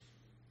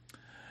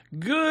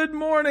Good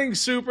morning,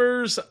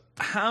 supers.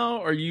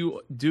 How are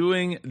you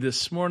doing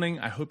this morning?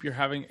 I hope you're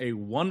having a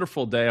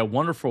wonderful day, a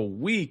wonderful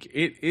week.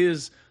 It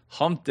is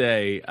Hump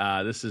Day.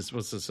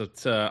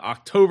 It's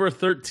October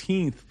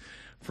 13th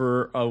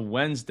for a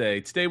Wednesday.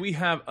 Today we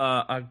have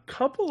a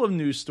couple of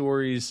news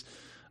stories.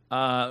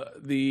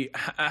 The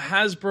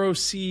Hasbro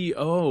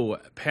CEO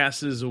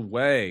passes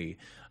away.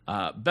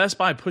 Best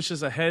Buy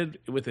pushes ahead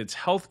with its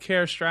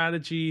healthcare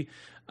strategy.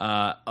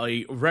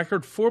 A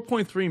record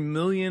 4.3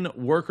 million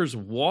workers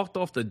walked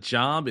off the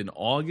job in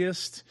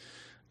August.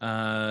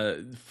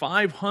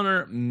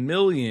 $500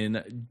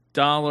 million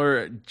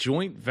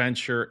joint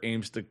venture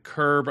aims to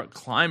curb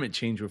climate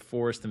change with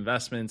forest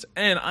investments.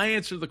 And I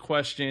answered the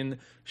question,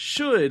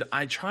 should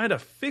I try to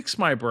fix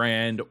my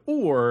brand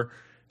or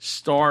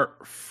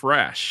start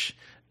fresh?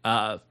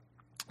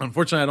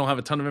 Unfortunately, I don't have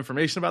a ton of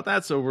information about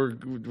that, so we're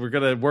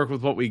going to work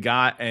with what we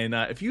got. And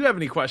if you have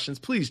any questions,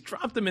 please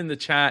drop them in the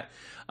chat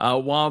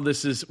while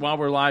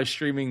we're live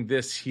streaming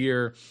this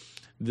here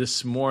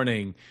this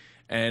morning.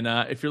 And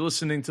if you're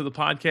listening to the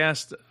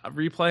podcast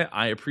replay,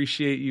 I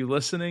appreciate you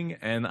listening,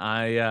 and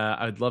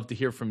I'd love to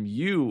hear from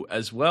you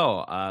as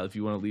well. If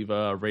you want to leave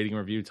a rating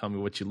review, tell me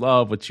what you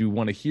love, what you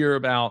want to hear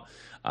about.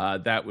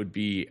 That would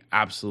be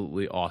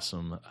absolutely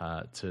awesome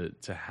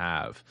to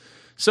have.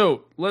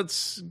 So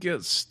let's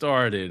get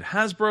started.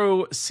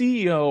 Hasbro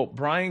CEO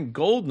Brian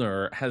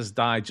Goldner has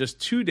died just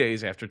 2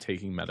 days after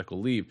taking medical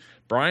leave.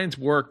 Brian's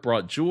work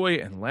brought joy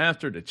and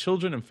laughter to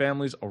children and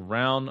families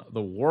around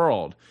the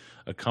world,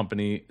 a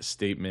company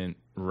statement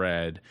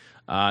read.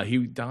 He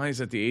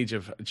dies at the age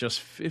of just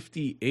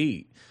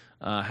 58.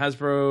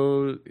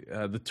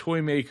 Hasbro, the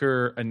toy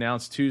maker,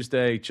 announced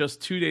Tuesday,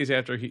 just 2 days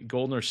after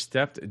Goldner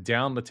stepped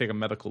down to take a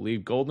medical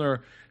leave.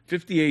 Goldner,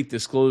 58,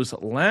 disclosed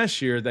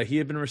last year that he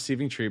had been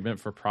receiving treatment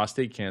for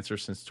prostate cancer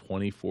since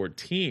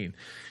 2014.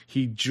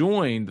 He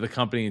joined the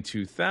company in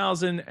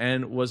 2000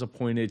 and was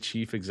appointed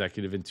chief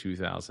executive in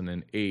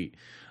 2008.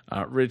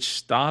 Rich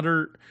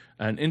Stoddart,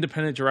 an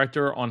independent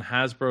director on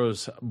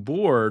Hasbro's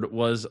board,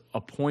 was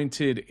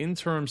appointed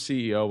interim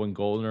CEO when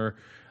Goldner's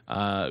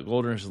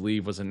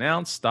leave was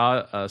announced.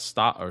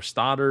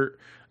 Stoddart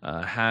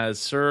has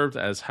served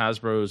as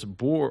Hasbro's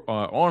board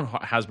on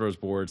Hasbro's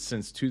board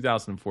since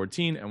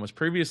 2014 and was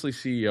previously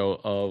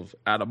CEO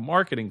at a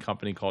marketing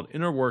company called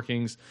Inner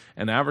Workings,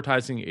 an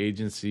advertising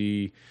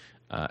agency.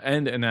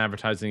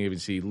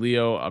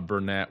 Leo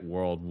Burnett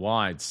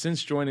Worldwide.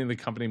 Since joining the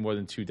company more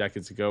than 2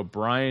 decades ago,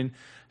 Brian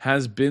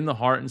has been the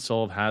heart and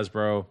soul of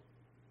Hasbro.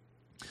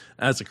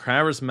 As a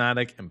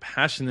charismatic and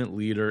passionate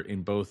leader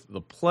in both the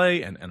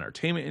play and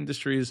entertainment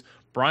industries,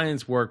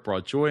 Brian's work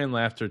brought joy and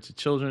laughter to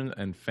children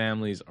and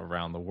families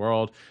around the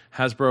world.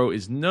 Hasbro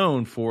is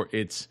known for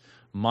its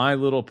My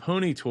Little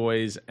Pony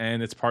toys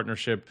and its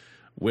partnership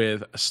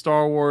with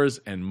Star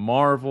Wars and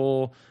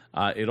Marvel.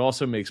 It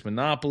also makes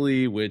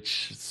Monopoly,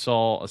 which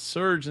saw a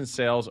surge in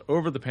sales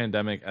over the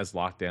pandemic as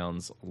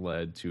lockdowns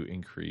led to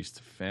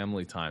increased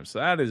family time. So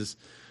that is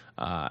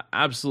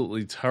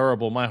absolutely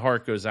terrible. My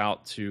heart goes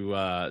out to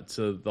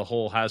the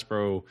whole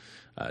Hasbro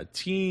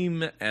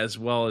team, as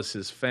well as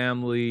his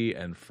family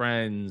and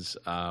friends.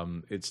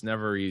 It's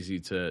never easy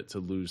to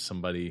lose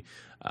somebody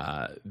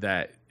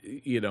that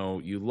you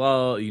know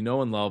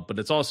and love, but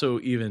it's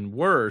also even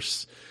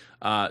worse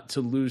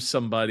to lose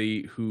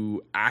somebody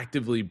who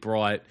actively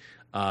brought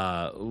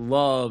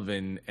love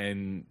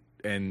and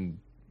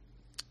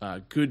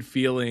good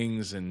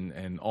feelings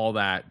and all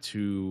that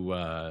to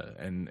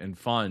and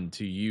fun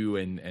to you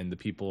and the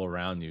people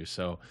around you.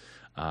 So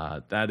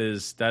that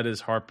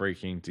is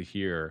heartbreaking to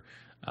hear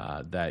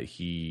that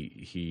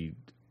he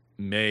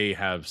may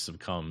have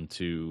succumbed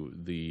to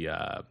the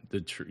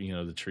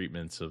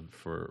treatments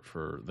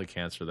for the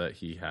cancer that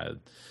he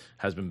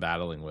has been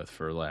battling with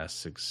for the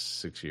last 7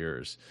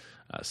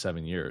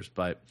 years.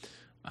 But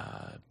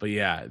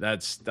yeah,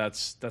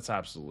 that's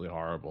absolutely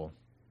horrible.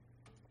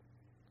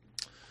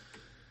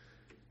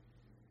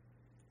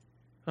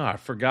 Oh, I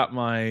forgot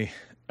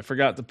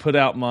to put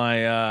out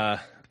my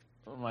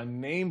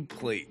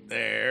nameplate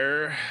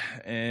there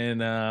and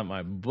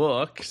my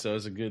book, so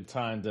it's a good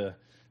time to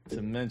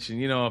mention.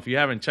 If you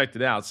haven't checked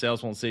it out,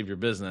 Sales Won't Save Your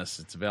Business.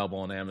 It's available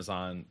on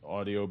Amazon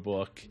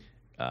audiobook,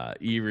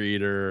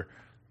 e-reader,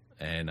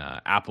 and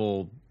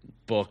Apple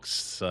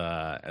Books,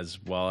 as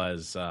well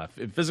as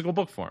in physical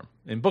book form,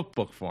 in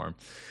book form,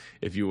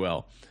 if you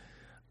will.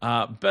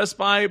 Best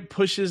Buy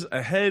pushes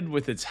ahead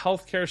with its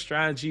healthcare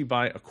strategy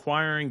by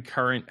acquiring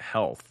Current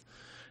Health.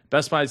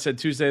 Best Buy said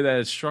Tuesday that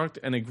it struck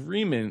an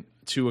agreement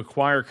to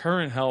acquire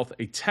Current Health,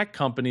 a tech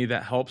company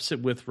that helps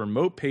it with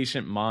remote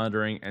patient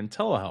monitoring and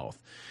telehealth.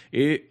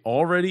 It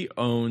already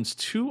owns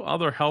 2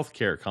 other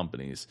healthcare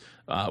companies.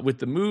 With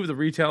the move, the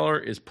retailer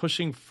is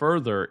pushing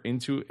further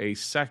into a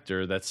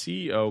sector that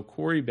CEO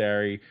Corey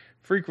Barry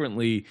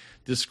frequently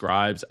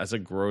describes as a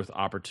growth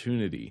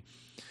opportunity.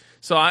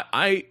 So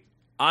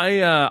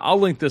I'll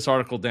link this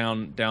article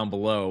down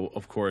below,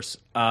 of course.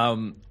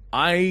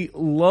 I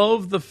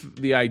love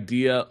the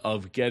idea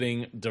of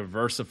getting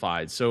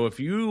diversified. So if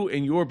you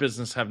in your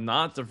business have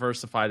not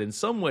diversified in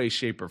some way,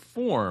 shape, or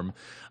form,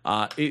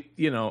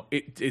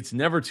 it's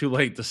never too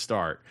late to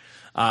start.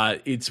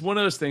 It's one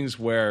of those things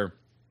where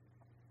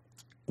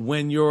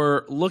when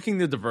you're looking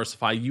to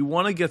diversify, you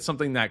want to get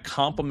something that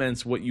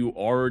complements what you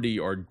already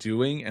are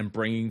doing and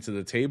bringing to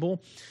the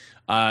table.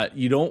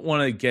 You don't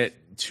want to get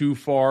too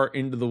far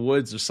into the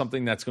woods or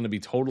something that's going to be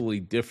totally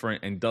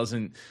different and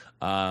doesn't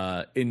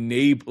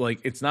enable,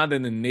 like it's not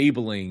an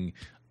enabling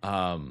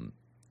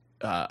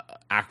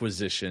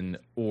acquisition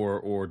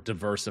or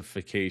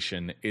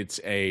diversification. It's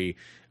a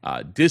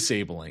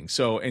disabling.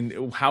 So,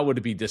 and how would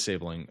it be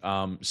disabling?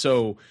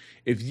 So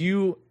if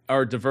you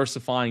are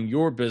diversifying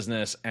your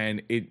business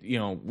and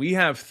we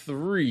have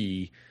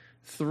three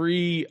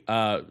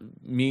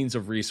means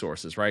of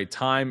resources, right?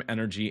 Time,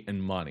 energy,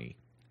 and money.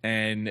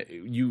 And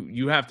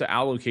you have to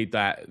allocate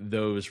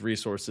those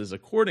resources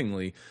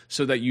accordingly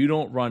so that you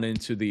don't run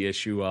into the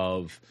issue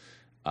of,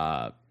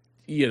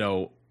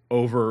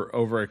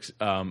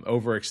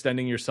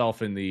 overextending yourself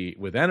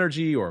with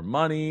energy or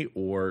money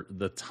or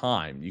the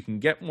time. You can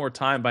get more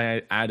time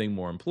by adding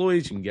more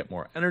employees. You can get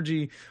more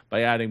energy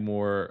by adding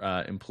more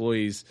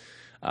employees.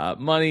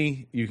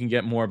 Money you can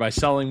get more by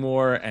selling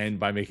more and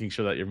by making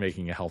sure that you're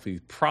making a healthy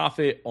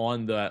profit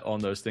on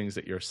those things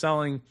that you're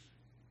selling.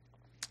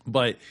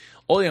 But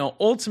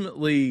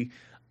ultimately,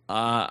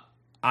 I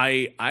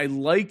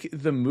like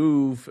the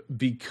move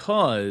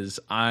because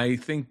I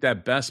think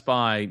that Best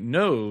Buy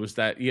knows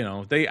that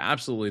they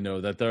absolutely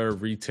know that their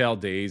retail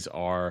days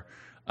are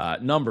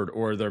numbered,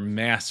 or their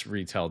mass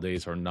retail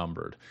days are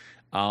numbered.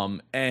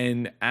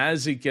 And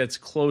as it gets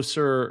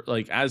closer,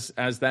 like as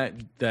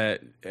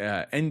that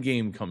end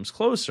game comes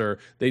closer,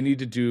 they need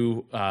to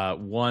do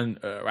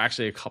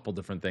actually a couple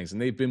different things.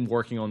 And they've been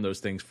working on those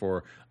things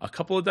for a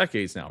couple of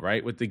decades now,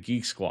 right? With the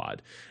Geek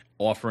Squad,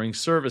 offering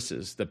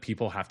services that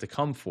people have to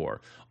come for,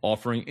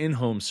 offering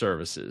in-home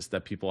services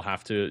that people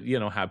have to,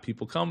 have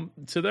people come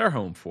to their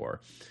home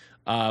for.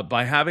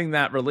 By having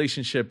that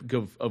relationship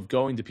of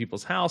going to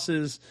people's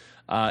houses,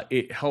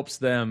 it helps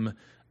them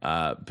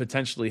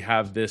potentially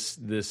have this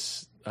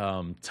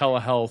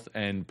telehealth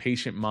and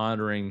patient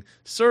monitoring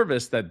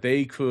service that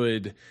they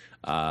could,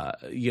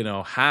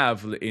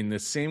 have in the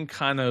same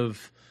kind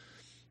of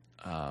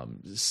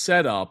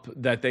setup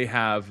that they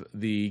have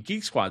the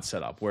Geek Squad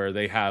setup, where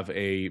they have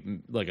a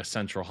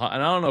central hub.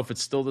 And I don't know if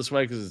it's still this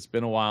way because it's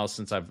been a while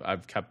since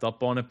I've kept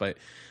up on it, but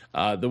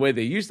the way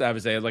they used to have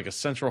is they had like a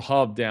central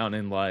hub down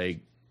in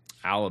like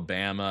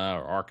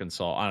Alabama or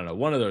Arkansas. I don't know,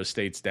 one of those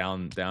states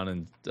down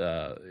in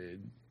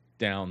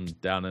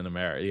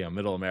America,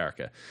 middle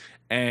America.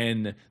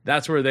 And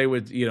that's where they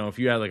would, if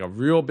you had like a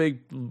real big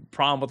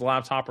problem with a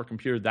laptop or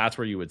computer, that's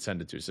where you would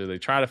send it to. So they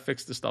try to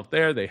fix the stuff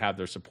there. They have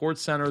their support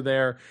center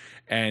there,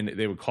 and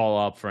they would call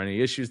up for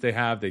any issues they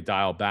have. They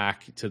dial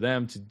back to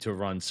them to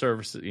run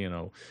services,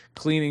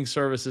 cleaning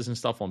services and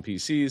stuff on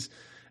PCs.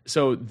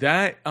 So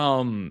that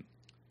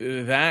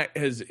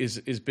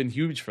has been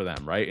huge for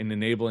them, right? And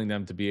enabling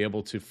them to be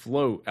able to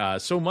float,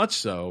 so much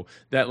so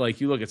that like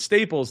you look at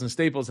Staples, and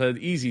Staples had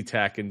Easy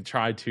Tech and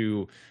tried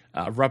to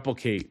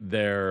replicate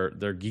their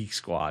Geek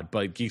Squad,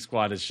 but Geek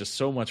Squad is just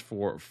so much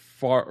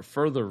far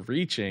further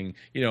reaching,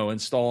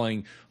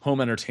 installing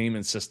home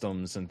entertainment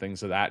systems and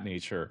things of that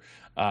nature,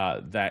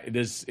 that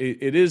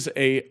it is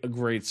a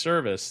great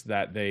service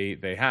that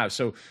they have.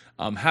 So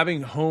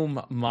having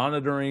home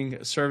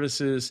monitoring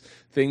services,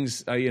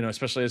 things,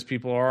 especially as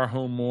people are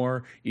home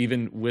more,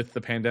 even with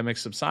the pandemic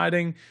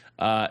subsiding,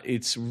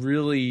 it's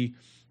really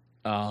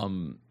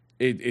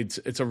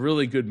it's a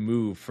really good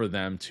move for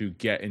them to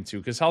get into,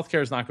 because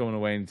healthcare is not going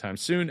away anytime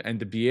soon, and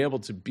to be able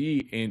to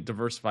be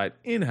diversified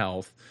in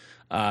health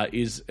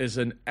is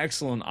an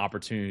excellent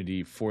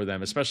opportunity for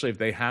them, especially if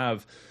they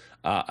have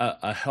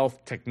a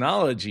health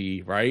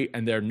technology, right?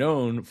 And they're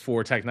known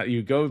for technology.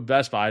 You go to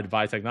Best Buy to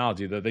buy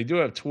technology, though they do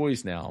have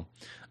toys now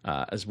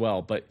as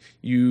well. But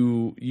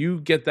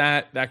you get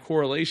that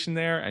correlation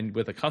there, and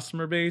with a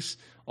customer base,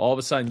 all of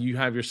a sudden you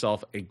have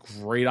yourself a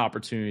great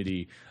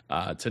opportunity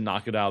to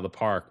knock it out of the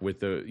park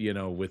with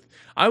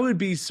I would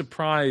be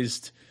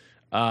surprised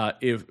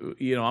if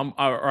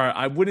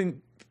I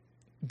wouldn't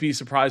be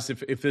surprised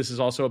if this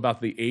is also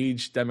about the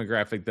age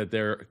demographic that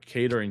they're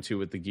catering to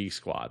with the Geek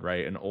Squad,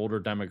 right? An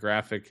older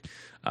demographic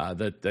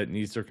that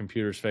needs their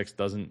computers fixed,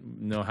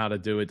 doesn't know how to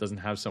do it, doesn't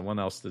have someone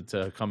else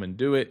to come and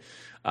do it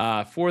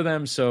for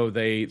them. So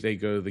they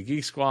go to the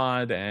Geek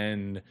Squad,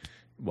 and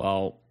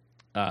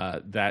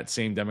that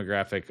same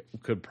demographic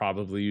could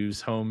probably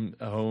use home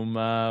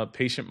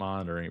patient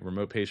monitoring,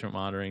 remote patient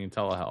monitoring, and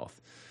telehealth.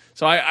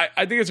 So I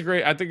think it's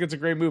a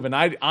great move, and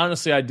I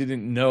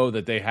didn't know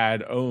that they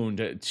had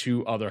owned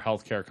two other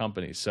healthcare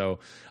companies. So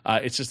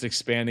it's just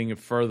expanding it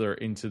further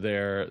into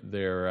their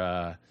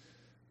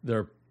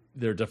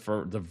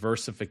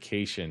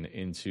diversification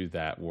into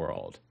that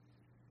world.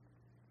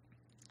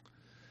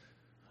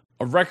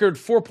 A record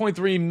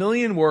 4.3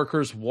 million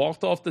workers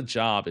walked off the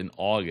job in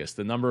August.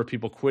 The number of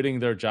people quitting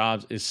their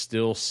jobs is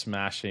still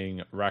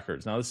smashing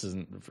records. Now, this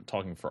isn't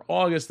talking for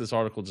August. This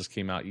article just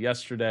came out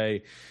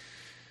yesterday.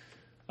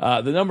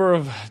 The number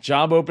of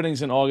job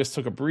openings in August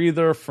took a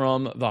breather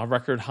from the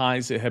record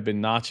highs it had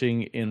been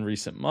notching in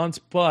recent months,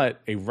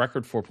 but a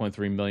record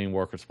 4.3 million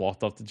workers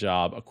walked off the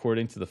job,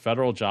 according to the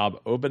Federal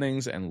Job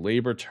Openings and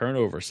Labor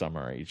Turnover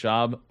Summary.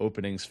 Job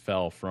openings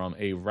fell from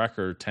a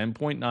record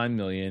 10.9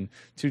 million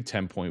to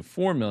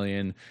 10.4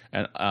 million,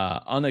 an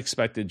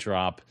unexpected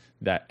drop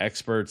that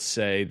experts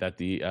say that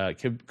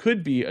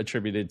could be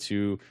attributed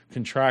to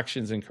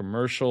contractions in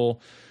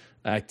commercial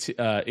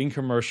activity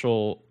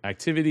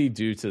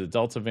due to the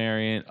Delta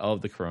variant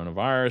of the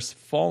coronavirus,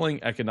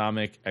 falling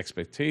economic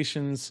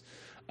expectations,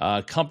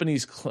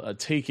 companies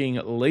taking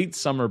late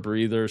summer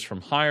breathers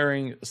from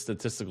hiring,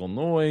 statistical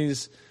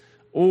noise,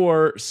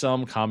 or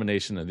some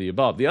combination of the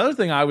above. The other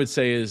thing I would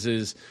say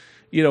is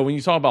when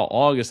you talk about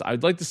August,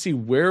 I'd like to see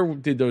where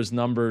did those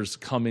numbers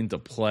come into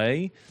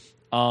play.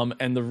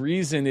 And the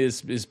reason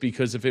is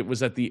because if it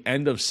was at the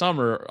end of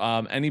summer,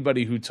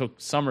 anybody who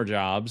took summer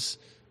jobs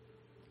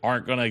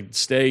aren't going to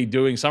stay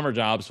doing summer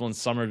jobs when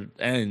summer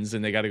ends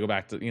and they got to go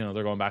back to,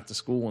 they're going back to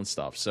school and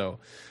stuff. So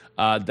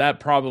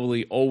that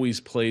probably always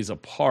plays a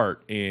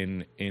part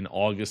in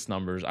August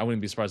numbers. I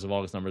wouldn't be surprised if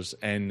August numbers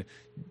and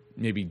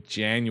maybe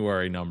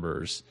January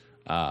numbers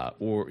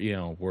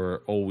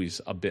were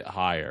always a bit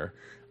higher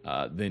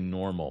than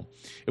normal.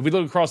 If we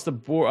look across the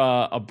board,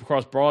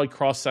 across broad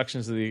cross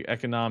sections of the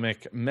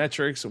economic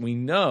metrics, we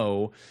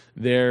know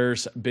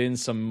there's been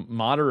some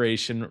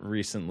moderation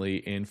recently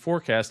in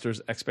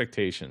forecasters'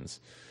 expectations.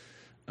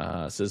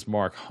 Says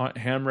Mark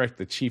Hamrick,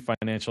 the chief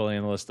financial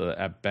analyst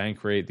at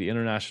Bankrate. The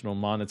International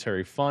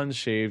Monetary Fund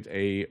shaved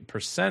a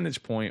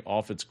percentage point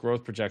off its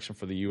growth projection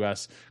for the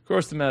U.S.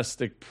 gross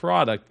domestic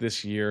product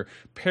this year,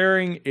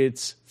 paring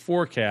its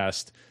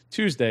forecast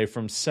Tuesday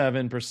from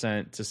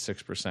 7% to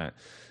 6%.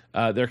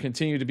 There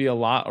continue to be a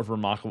lot of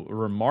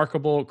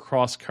remarkable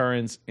cross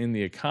currents in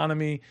the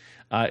economy.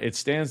 It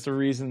stands to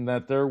reason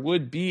that there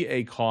would be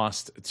a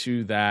cost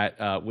to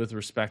that with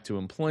respect to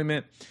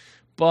employment.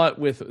 But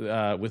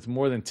with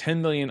more than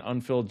 10 million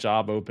unfilled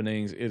job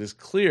openings, it is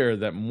clear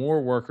that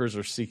more workers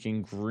are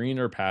seeking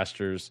greener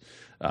pastures.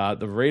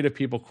 The rate of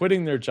people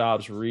quitting their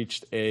jobs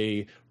reached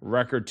a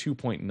record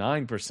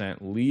 2.9%,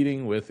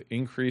 leading with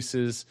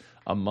increases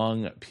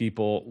among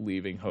people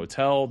leaving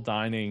hotel,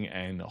 dining,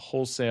 and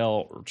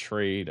wholesale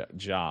trade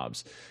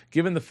jobs.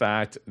 Given the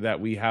fact that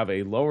we have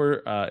a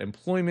lower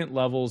employment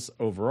levels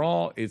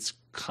overall, it's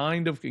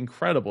kind of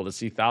incredible to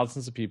see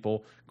thousands of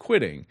people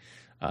quitting.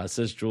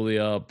 Says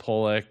Julia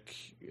Pollock,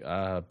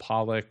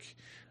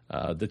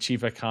 the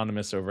chief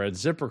economist over at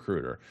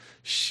ZipRecruiter.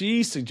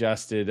 She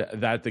suggested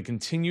that the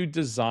continued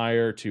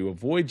desire to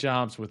avoid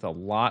jobs with a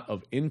lot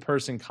of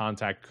in-person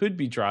contact could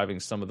be driving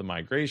some of the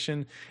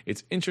migration.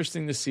 It's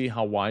interesting to see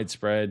how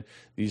widespread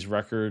these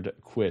record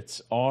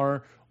quits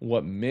are.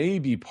 What may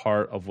be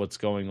part of what's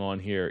going on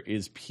here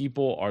is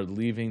people are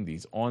leaving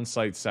these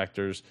on-site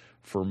sectors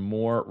for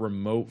more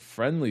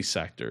remote-friendly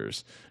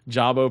sectors.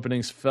 Job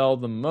openings fell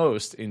the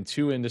most in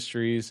two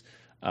industries,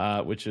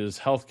 which is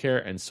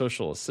healthcare and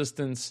social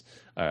assistance,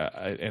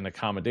 and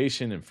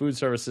accommodation and food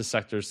services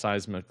sectors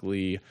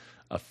seismically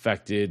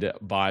affected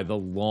by the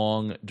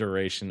long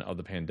duration of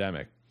the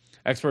pandemic.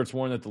 Experts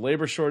warn that the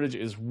labor shortage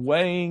is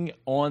weighing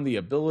on the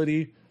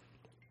ability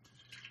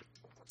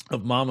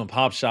of mom and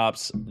pop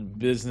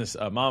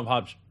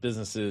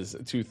businesses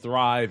to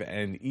thrive,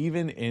 and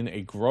even in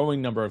a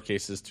growing number of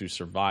cases to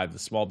survive. The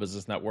small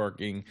business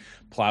networking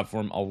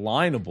platform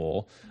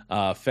Alignable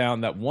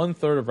found that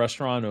 1/3 of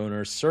restaurant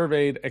owners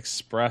surveyed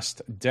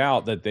expressed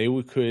doubt that they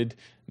could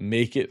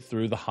make it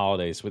through the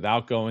holidays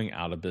without going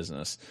out of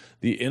business.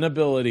 The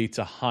inability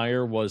to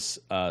hire was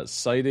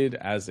cited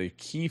as a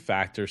key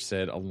factor,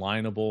 said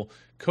Alignable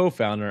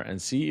co-founder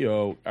and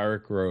CEO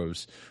Eric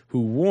Groves, who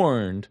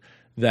warned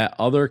that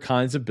other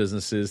kinds of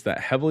businesses that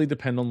heavily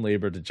depend on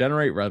labor to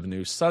generate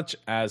revenue, such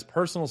as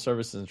personal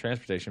services and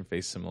transportation,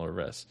 face similar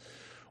risks.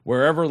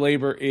 Wherever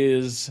labor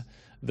is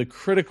the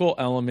critical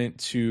element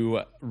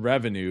to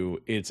revenue,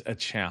 it's a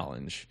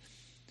challenge.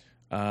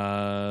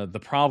 The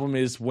problem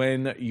is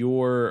when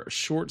you're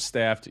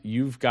short-staffed,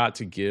 you've got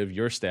to give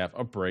your staff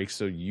a break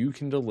so you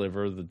can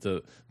deliver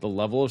the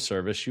level of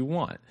service you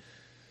want.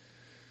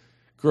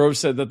 Grove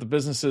said that the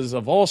businesses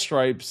of all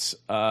stripes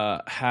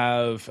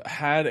have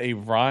had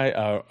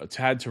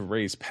to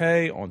raise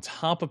pay on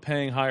top of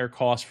paying higher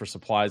costs for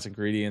supplies,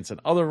 ingredients, and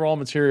other raw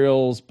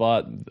materials,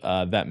 but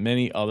that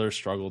many others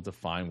struggle to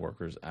find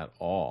workers at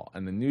all.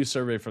 And the new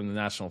survey from the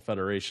National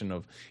Federation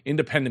of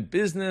Independent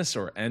Business,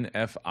 or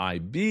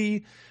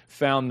NFIB,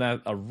 found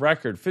that a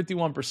record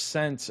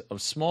 51%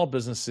 of small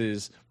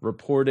businesses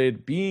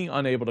reported being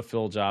unable to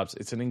fill jobs.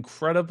 It's an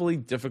incredibly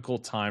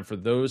difficult time for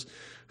those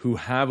who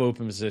have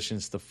open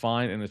positions to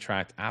find and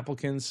attract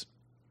applicants,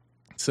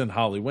 said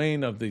Holly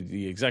Wayne, of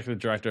the executive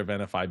director of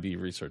NFIB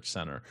Research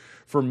Center.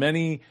 For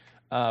many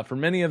For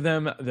many of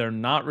them, they're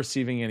not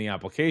receiving any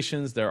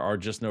applications. There are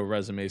just no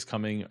resumes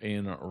coming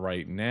in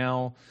right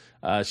now.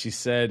 She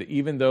said,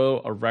 even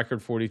though a record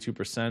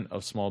 42%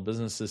 of small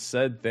businesses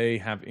said they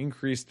have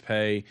increased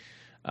pay,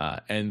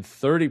 and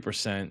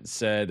 30%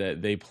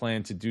 said they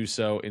plan to do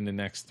so in the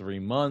next 3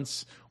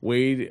 months,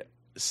 Wade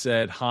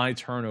said high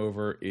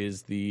turnover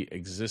is the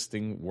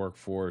existing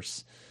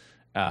workforce,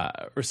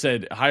 or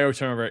said higher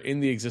turnover in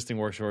the existing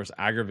workforce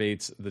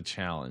aggravates the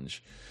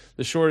challenge.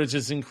 The shortage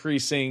is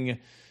increasingly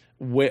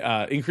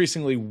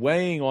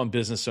weighing on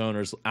business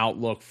owners'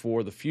 outlook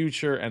for the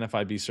future.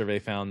 NFIB survey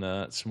found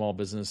the small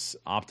business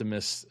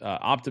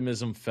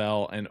optimism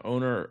fell and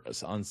owner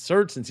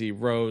uncertainty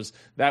rose.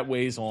 That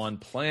weighs on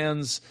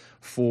plans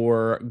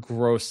for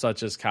growth,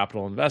 such as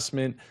capital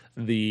investment.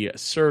 The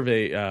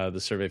survey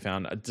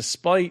found,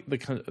 despite the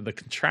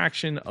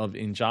contraction of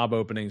in job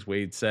openings,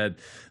 Wade said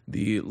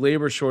the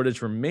labor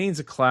shortage remains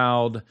a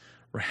cloud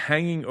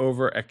hanging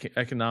over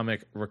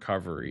economic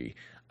recovery.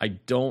 I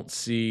don't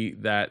see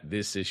that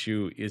this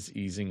issue is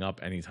easing up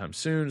anytime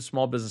soon.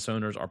 Small business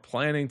owners are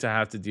planning to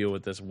have to deal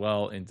with this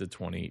well into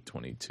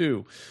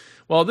 2022.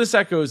 Well, this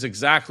echoes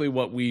exactly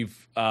what we've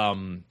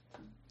been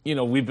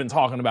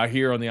talking about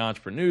here on the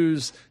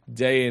EntrepreNEWS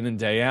day in and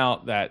day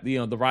out, that the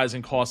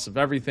rising costs of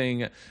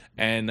everything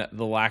and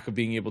the lack of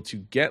being able to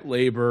get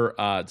labor,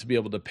 to be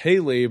able to pay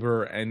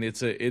labor, and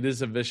it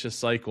is a vicious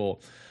cycle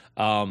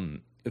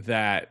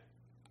that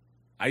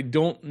I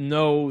don't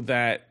know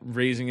that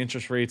raising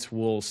interest rates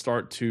will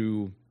start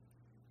to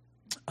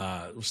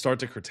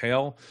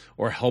curtail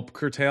or help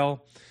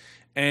curtail.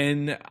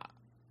 And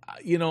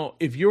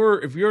if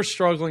you're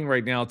struggling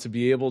right now to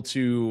be able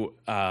to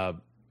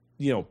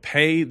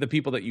pay the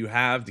people that you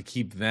have to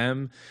keep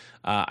them,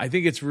 I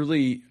think it's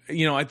really,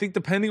 I think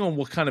depending on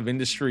what kind of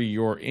industry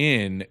you're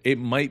in, it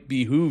might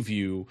behoove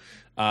you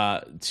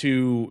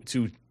to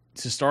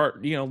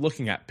start,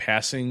 looking at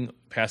passing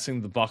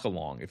the buck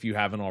along if you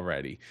haven't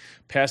already.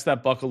 Pass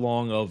that buck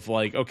along of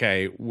like,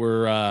 okay,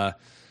 we're,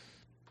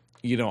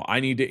 I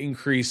need to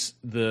increase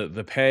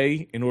the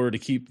pay in order to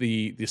keep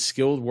the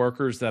skilled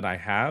workers that I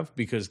have,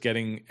 because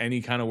getting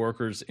any kind of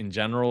workers in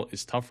general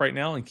is tough right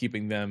now, and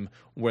keeping them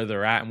where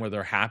they're at and where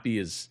they're happy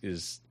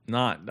is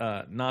not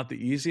the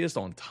easiest.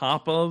 On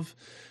top of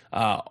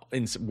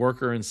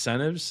worker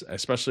incentives,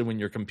 especially when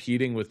you're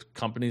competing with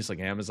companies like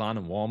Amazon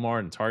and Walmart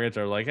and Target.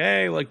 They're like,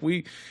 hey, like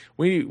we'll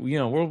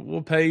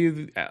pay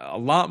you a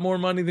lot more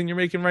money than you're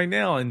making right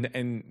now,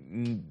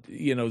 and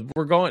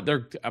we're going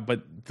there,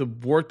 but the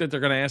work that they're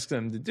going to ask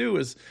them to do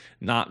is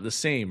not the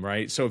same,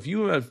 right? So if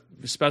you have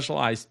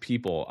specialized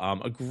people,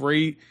 a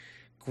great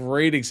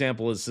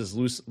example is this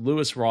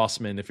Louis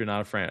Rossmann. If you're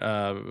not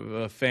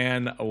a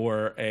fan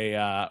or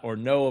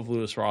know of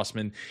Louis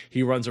Rossmann,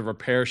 he runs a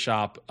repair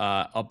shop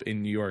up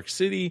in New York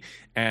City.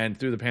 And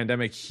through the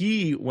pandemic,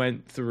 he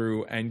went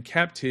through and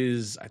kept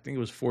his, I think it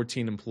was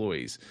 14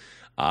 employees.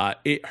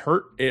 It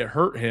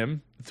hurt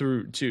him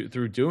through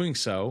doing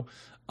so,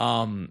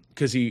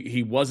 because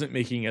he wasn't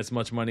making as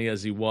much money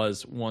as he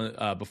was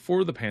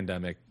before the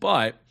pandemic,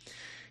 but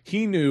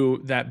he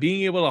knew that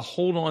being able to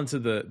hold on to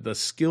the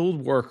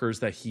skilled workers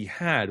that he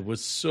had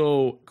was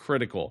so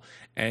critical.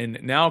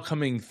 And now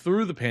coming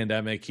through the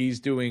pandemic,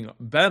 he's doing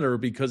better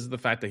because of the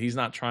fact that he's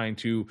not trying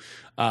to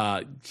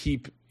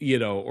keep,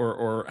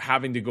 or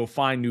having to go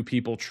find new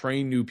people,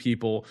 train new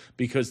people,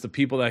 because the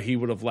people that he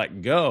would have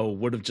let go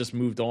would have just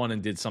moved on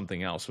and did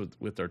something else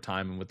with their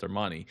time and with their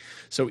money.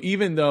 So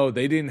even though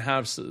they didn't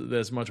have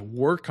as much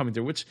work coming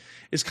through, which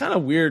is kind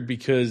of weird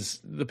because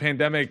the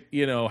pandemic,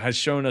 has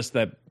shown us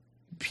that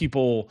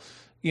people,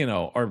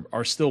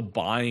 are still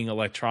buying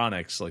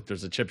electronics. Like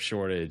there's a chip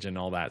shortage and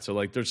all that. So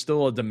like there's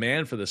still a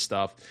demand for this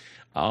stuff.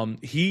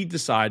 He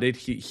decided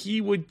he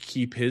would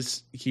keep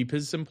his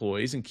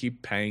employees and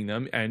keep paying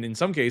them. And in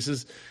some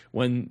cases,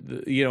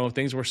 when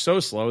things were so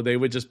slow, they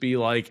would just be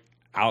like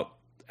out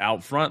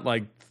front,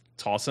 like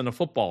tossing a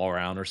football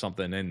around or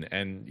something.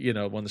 And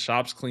when the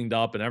shop's cleaned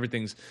up and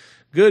everything's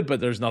good, but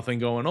there's nothing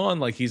going on,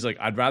 like he's like,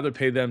 I'd rather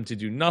pay them to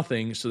do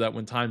nothing so that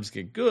when times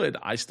get good,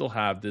 I still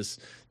have this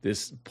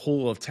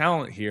pool of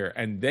talent here,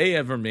 and they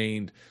have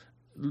remained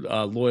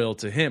loyal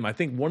to him. I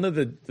think one of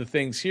the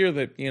things here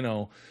that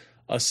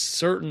a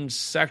certain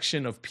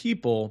section of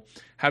people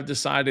have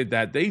decided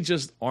that they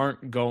just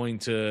aren't going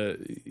to,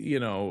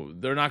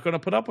 they're not going to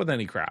put up with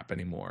any crap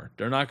anymore.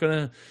 They're not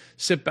going to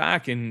sit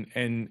back and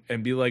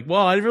be like,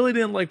 well, I really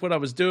didn't like what I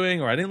was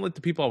doing, or I didn't like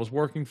the people I was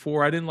working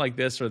for, I didn't like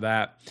this or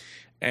that.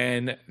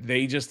 And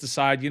they just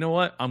decide, you know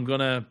what, I'm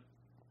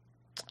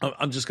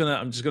just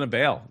gonna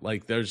bail.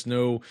 Like there's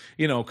no,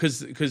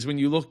 because when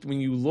you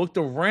looked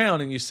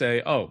around and you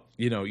say, oh,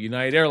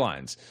 United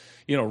Airlines,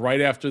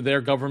 right after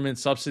their government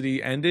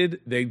subsidy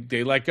ended,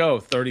 they let go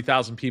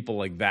 30,000 people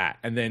like that.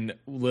 And then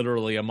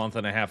literally a month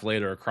and a half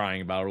later are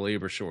crying about a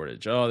labor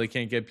shortage. Oh, they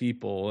can't get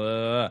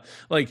people.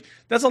 Like,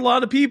 that's a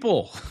lot of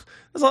people.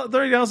 That's a lot,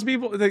 30,000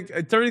 people.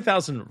 Like,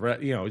 30,000,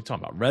 you're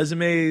talking about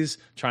resumes,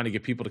 trying to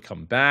get people to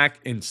come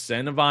back,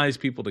 incentivize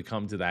people to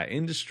come to that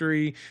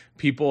industry.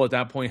 People at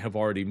that point have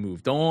already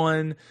moved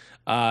on.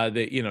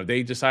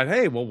 They decide,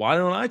 hey, well, why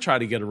don't I try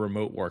to get a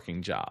remote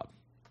working job?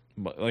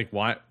 Like,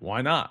 why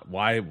not?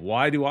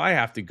 Why do I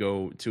have to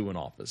go to an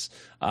office?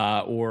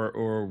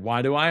 Or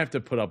why do I have to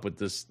put up with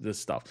this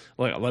stuff?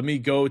 Like, let me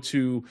go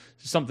to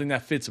something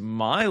that fits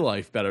my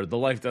life better, the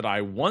life that I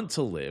want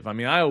to live. I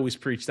mean, I always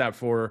preach that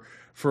for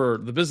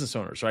the business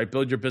owners, right?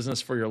 Build your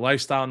business for your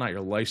lifestyle, not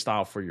your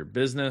lifestyle for your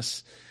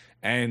business.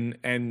 And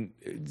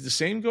the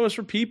same goes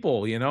for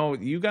people.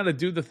 You got to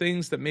do the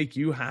things that make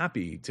you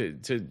happy.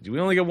 We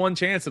only get one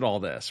chance at all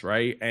this,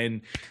 right?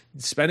 And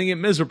spending it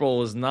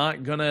miserable is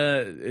not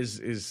gonna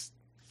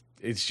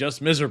it's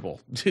just miserable.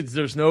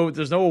 There's no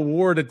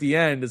award at the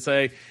end to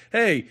say,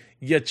 hey,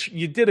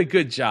 you did a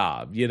good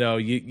job.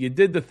 You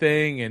did the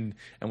thing, and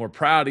we're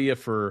proud of you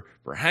for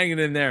hanging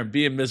in there and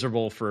being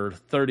miserable for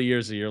 30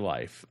 years of your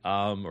life,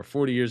 or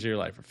 40 years of your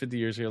life, or 50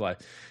 years of your life.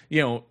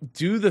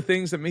 Do the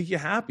things that make you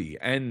happy.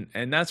 And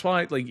that's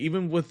why, like,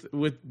 even with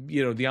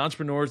the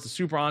entrepreneurs, the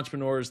super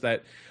entrepreneurs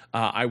that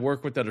I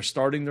work with that are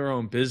starting their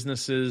own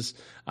businesses,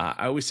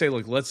 I always say,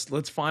 like,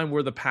 let's find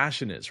where the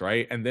passion is,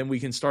 right? And then we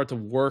can start to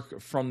work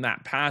from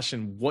that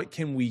passion. What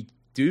can we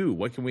do?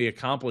 What can we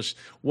accomplish?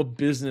 What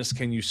business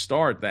can you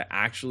start that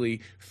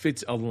actually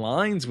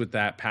aligns with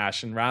that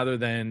passion, rather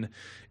than,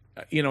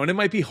 and it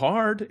might be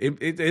hard.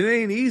 It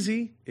ain't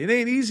easy. It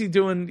ain't easy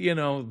doing,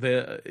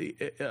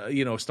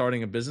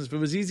 starting a business. If it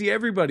was easy,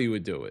 everybody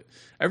would do it.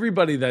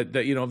 Everybody that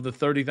of the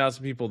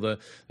 30,000 people, the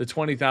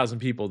 20,000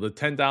 people, the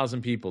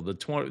 10,000 people, the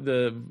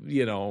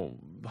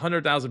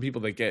 100,000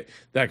 people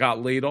that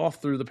got laid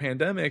off through the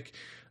pandemic,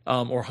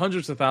 or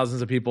hundreds of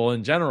thousands of people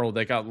in general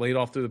that got laid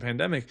off through the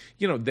pandemic,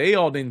 they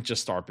all didn't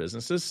just start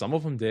businesses. Some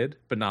of them did,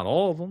 but not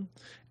all of them.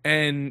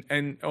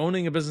 And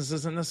owning a business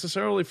isn't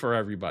necessarily for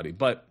everybody.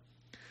 But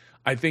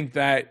I think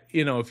that,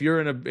 if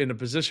you're in a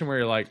position where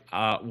you're like,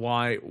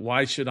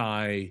 why should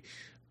I,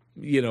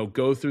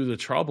 go through the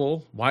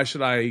trouble? Why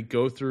should I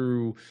go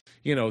through,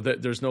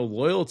 that there's no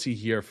loyalty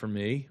here for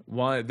me?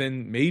 Why?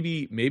 Then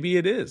maybe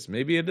it is.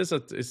 Maybe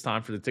it's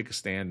time to take a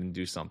stand and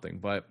do something.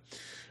 But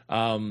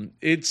the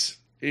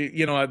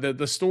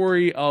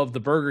story of the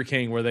Burger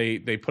King where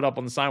they put up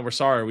on the sign, "We're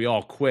sorry, we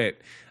all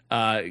quit,"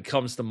 it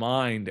comes to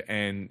mind.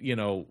 And,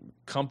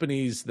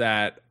 companies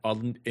that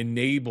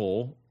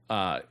enable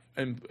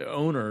and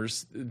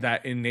owners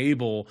that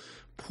enable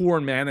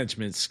poor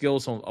management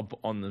skills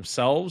on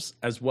themselves,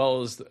 as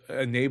well as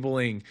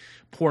enabling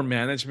poor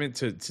management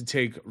to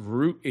take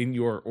root in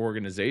your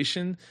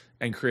organization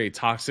and create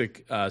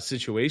toxic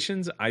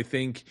situations, I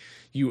think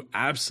you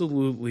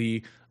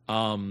absolutely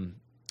are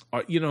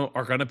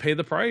going to pay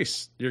the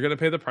price. You're going to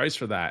pay the price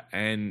for that.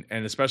 And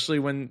especially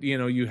when,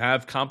 you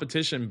have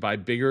competition by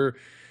bigger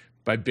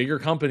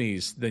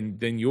companies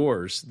than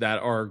yours that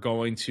are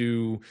going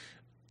to,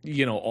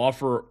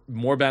 offer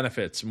more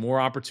benefits, more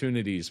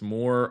opportunities,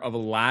 more of a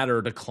ladder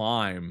to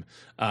climb,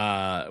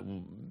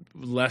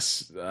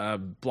 less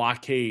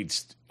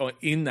blockades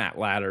in that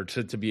ladder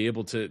to be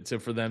able to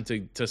for them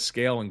to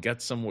scale and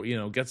get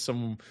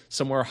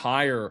somewhere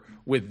higher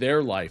with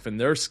their life and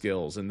their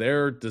skills and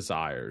their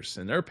desires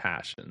and their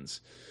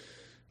passions.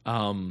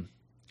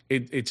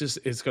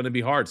 It's going to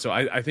be hard. So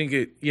I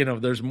think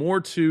there's more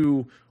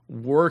to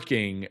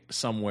working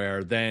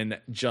somewhere than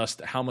just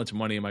how much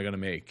money am I going to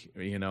make.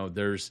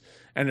 There's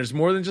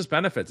more than just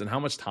benefits and how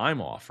much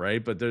time off,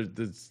 right? But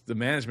there's the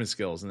management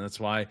skills, and that's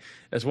one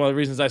of the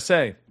reasons I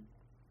say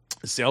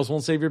sales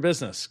won't save your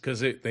business,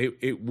 because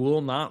it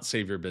will not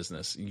save your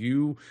business.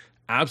 You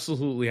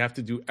absolutely have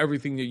to do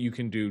everything that you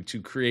can do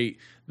to create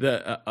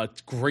a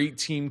great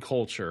team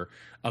culture,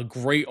 a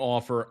great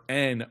offer,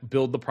 and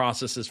build the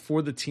processes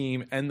for the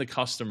team and the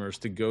customers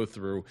to go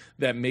through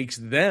that makes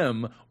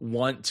them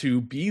want to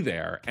be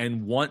there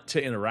and want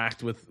to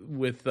interact with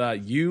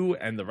you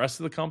and the rest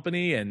of the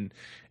company and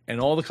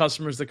all the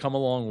customers that come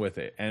along with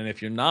it. And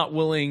if you're not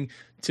willing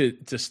to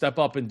step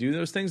up and do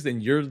those things, then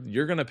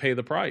you're going to pay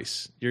the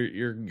price.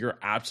 You're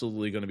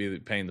absolutely going to be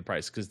paying the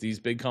price, because these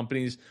big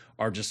companies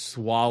are just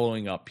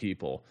swallowing up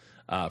people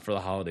for the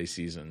holiday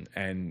season.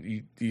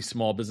 And these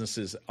small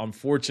businesses,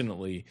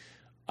 unfortunately,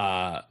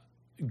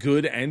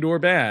 good and or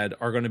bad,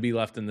 are going to be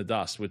left in the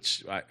dust,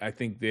 which I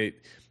think that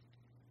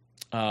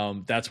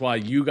that's why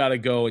you got to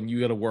go and you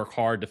got to work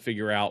hard to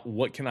figure out,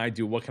 what can I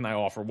do? What can I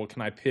offer? What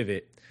can I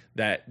pivot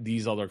that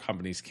these other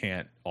companies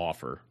can't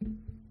offer?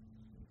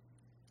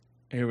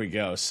 Here we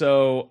go.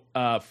 So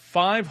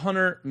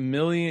 500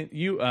 million,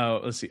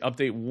 let's see,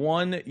 update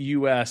one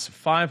U.S.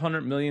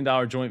 $500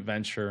 million joint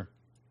venture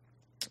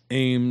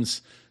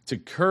aims to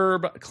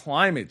curb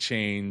climate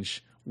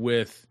change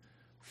with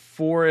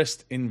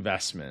forest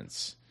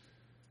investments.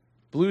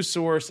 Blue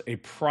Source, a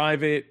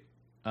private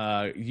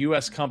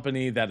U.S.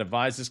 company that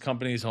advises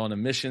companies on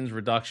emissions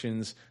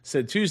reductions,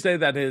 said Tuesday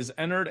that it has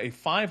entered a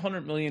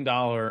 $500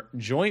 million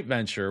joint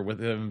venture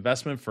with an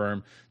investment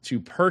firm to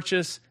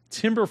purchase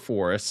timber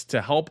forests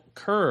to help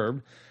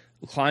curb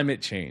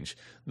climate change.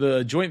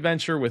 The joint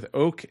venture with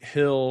Oak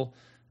Hill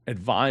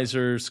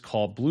Advisors,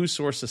 called Blue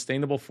Source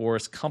Sustainable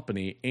Forest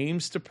Company,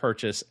 aims to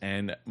purchase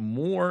and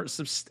more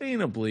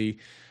sustainably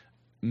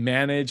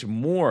manage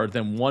more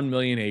than 1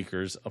 million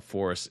acres of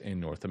forests in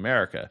North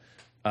America.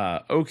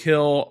 Oak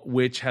Hill,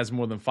 which has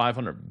more than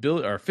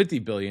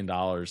 $50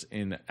 billion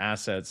in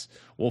assets,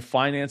 will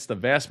finance the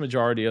vast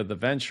majority of the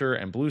venture,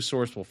 and Blue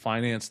Source will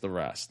finance the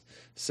rest,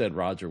 said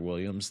Roger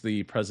Williams,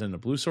 the president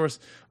of Blue Source.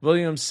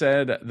 Williams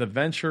said the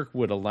venture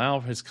would allow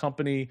his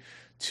company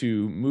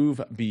to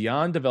move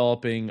beyond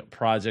developing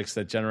projects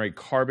that generate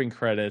carbon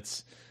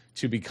credits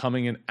to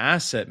becoming an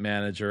asset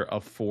manager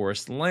of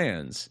forest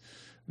lands.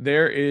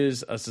 There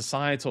is a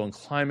societal and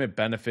climate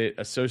benefit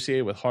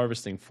associated with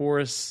harvesting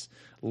forests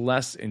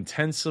less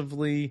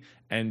intensively,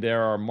 and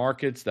there are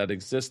markets that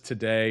exist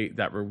today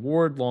that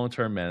reward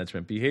long-term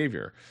management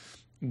behavior.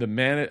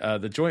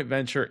 The joint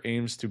venture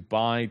aims to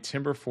buy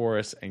timber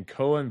forests and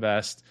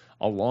co-invest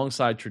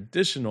alongside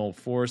traditional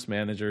forest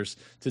managers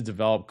to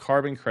develop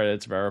carbon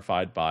credits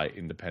verified by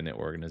independent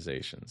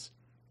organizations.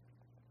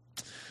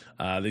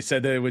 They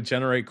said that it would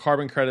generate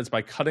carbon credits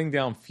by cutting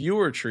down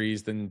fewer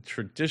trees than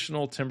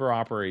traditional timber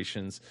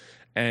operations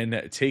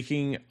and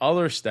taking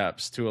other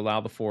steps to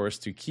allow the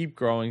forest to keep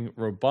growing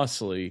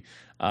robustly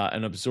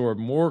and absorb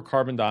more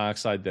carbon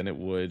dioxide than it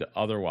would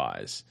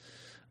otherwise.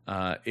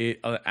 It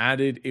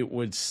added it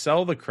would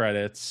sell the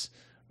credits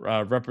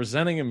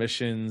representing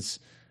emissions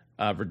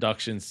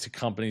reductions to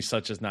companies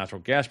such as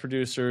natural gas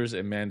producers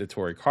in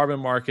mandatory carbon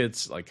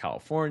markets like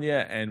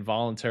California and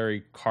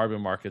voluntary carbon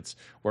markets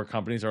where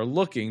companies are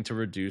looking to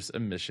reduce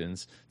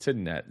emissions to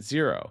net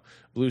zero.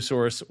 Blue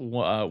Source,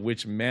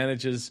 which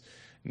manages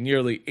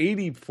nearly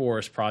 80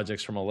 forest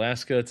projects from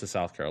Alaska to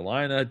South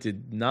Carolina,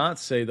 did not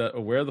say that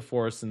where the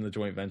forests in the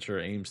joint venture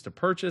aims to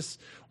purchase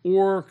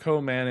or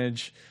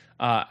co-manage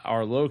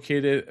are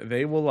located.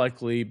 They will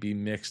likely be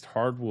mixed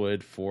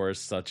hardwood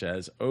forests such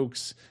as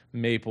oaks,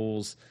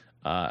 maples,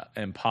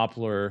 and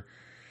poplar,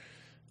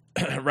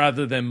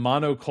 rather than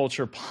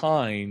monoculture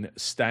pine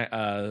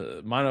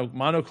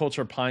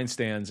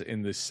stands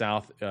in the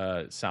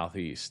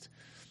southeast.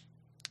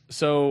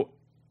 So,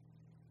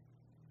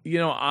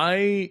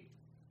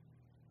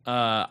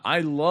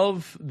 I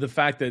love the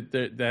fact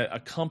that a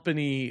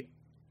company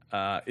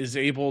is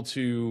able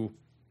to,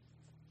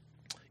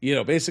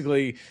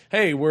 basically,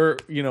 hey, we're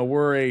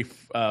a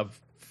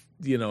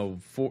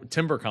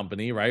timber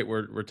company, right?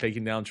 We're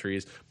taking down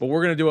trees, but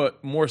we're going to do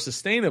it more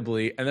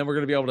sustainably, and then we're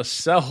going to be able to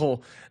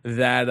sell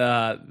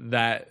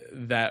that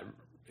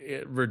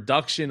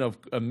reduction of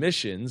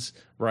emissions,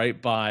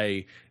 right,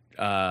 by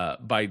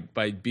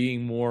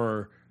being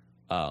more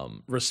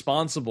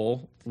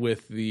responsible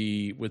with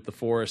the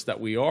forest that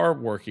we are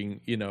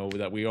working,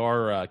 that we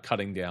are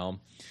cutting down,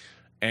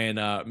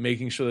 and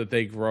making sure that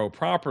they grow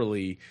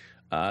properly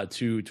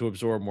to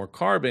absorb more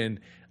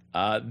carbon,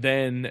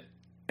 and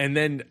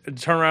then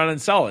turn around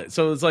and sell it.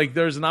 So it's like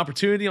there's an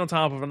opportunity on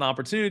top of an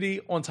opportunity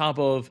on top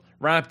of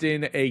wrapped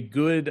in a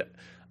good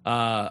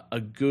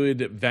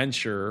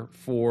venture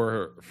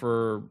for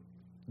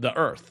the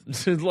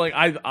earth. Like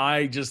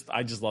I just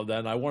love that,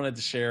 and I wanted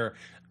to share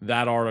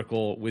that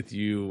article with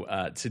you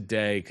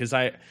today because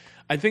I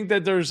think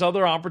that there's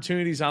other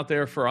opportunities out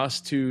there for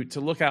us to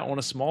look at on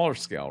a smaller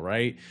scale,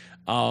 right?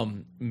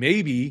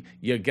 Maybe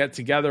you get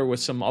together with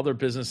some other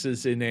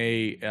businesses in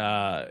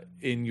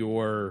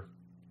your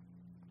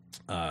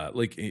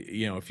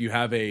if you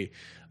have a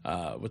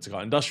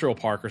industrial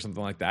park or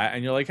something like that,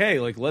 and you're like, hey,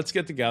 let's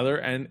get together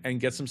and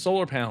get some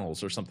solar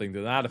panels or something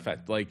to that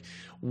effect. Like,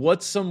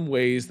 what's some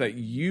ways that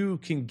you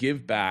can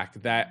give back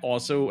that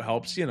also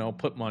helps,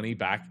 put money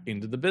back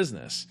into the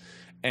business?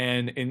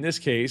 And in this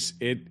case,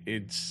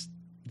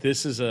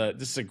 this is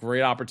a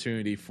great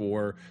opportunity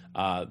for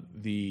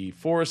the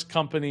forest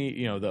company,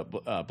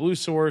 the Blue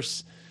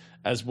Source,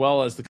 as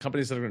well as the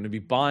companies that are going to be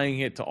buying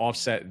it to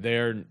offset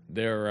their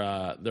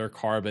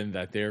carbon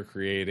that they're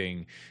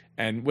creating.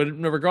 And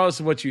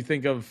regardless of what you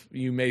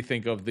may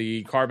think of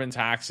the carbon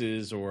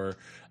taxes or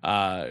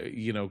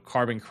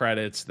carbon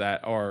credits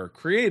that are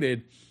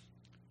created.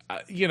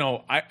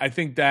 I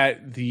think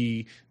that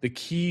the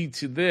key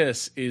to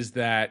this is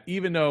that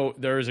even though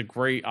there is a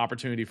great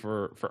opportunity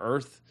for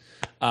Earth,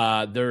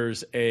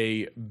 there's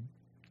a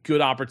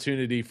good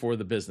opportunity for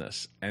the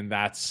business, and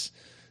that's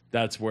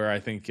where I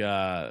think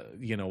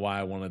why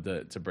I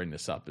wanted to bring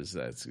this up is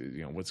that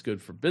what's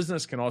good for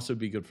business can also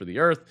be good for the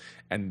earth,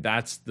 and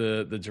that's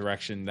the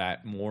direction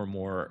that more and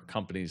more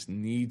companies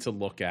need to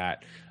look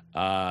at.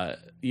 And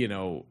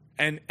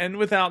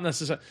without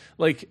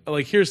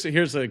necessarily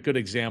here's a good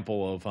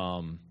example of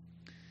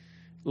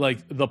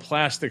the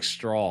plastic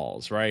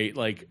straws, right?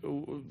 Like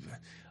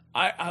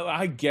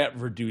I get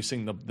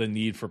reducing the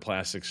need for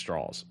plastic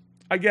straws.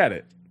 I get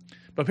it.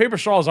 But paper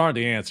straws aren't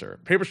the answer.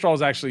 Paper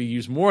straws actually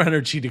use more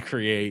energy to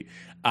create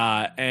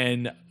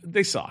and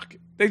they suck.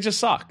 They just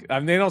suck. I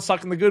mean, they don't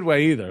suck in the good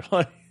way either.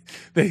 Like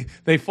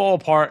they fall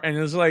apart, and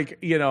it's like,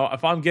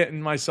 if I'm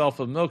getting myself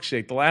a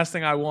milkshake, the last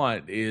thing I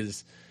want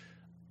is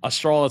a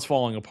straw that's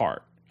falling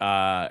apart.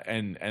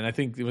 And I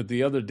think with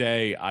the other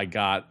day I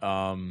got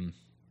an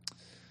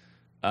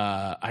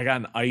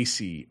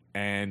icy,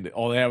 and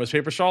all they had was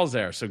paper straws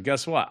there. So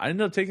guess what? I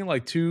ended up taking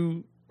like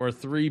 2 or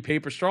 3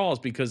 paper straws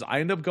because I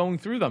ended up going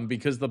through them,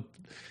 because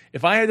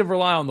if I had to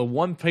rely on the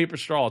one paper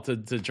straw to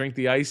drink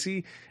the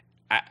icy,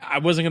 I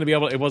wasn't going to be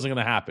able. It wasn't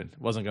going to happen.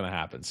 It wasn't going to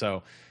happen.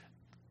 So,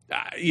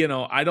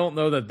 I don't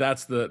know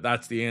that's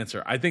the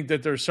answer. I think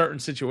that there's certain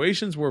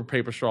situations where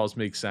paper straws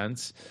make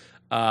sense,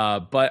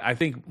 but I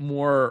think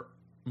more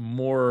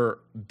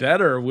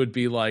better would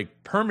be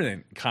like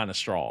permanent kind of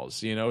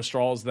straws,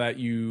 straws that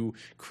you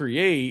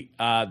create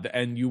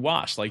and you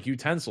wash, like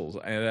utensils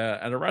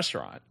at a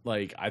restaurant.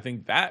 Like, I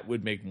think that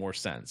would make more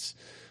sense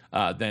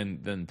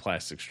than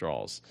plastic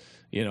straws,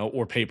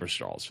 or paper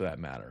straws for that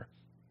matter.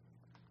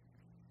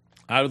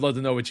 I would love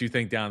to know what you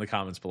think down in the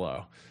comments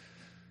below.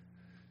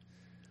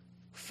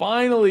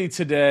 Finally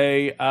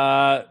today,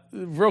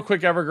 real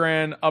quick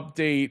Evergrande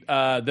update.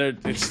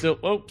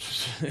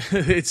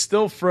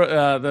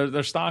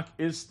 Their stock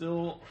is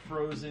still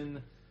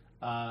frozen,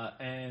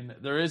 and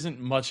there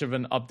isn't much of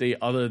an update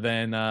other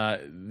than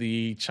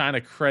the China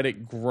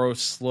credit growth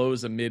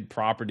slows amid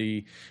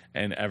property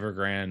and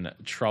Evergrande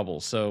trouble.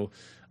 So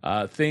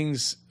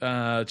China's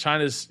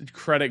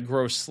credit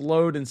growth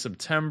slowed in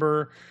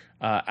September,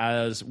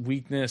 as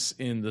weakness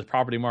in the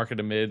property market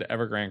amid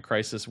Evergrande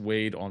crisis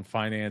weighed on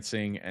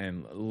financing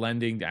and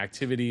lending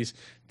activities,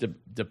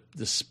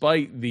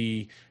 despite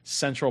the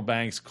central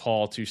bank's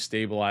call to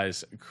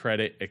stabilize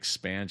credit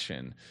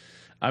expansion.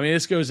 I mean,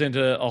 this goes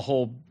into a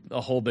whole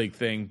big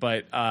thing,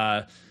 but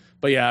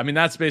yeah, I mean,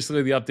 that's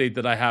basically the update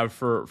that I have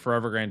for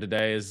Evergrande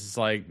today. Is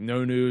like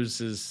no news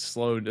is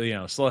slow.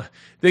 Slow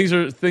things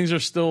are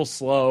still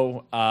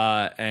slow,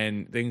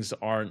 and things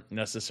aren't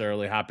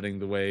necessarily happening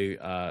the way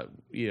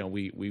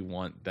we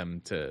want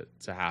them to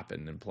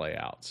happen and play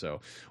out.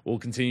 So we'll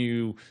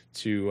continue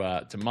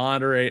to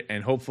monitor it,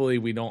 and hopefully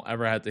we don't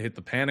ever have to hit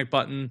the panic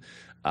button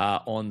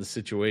on the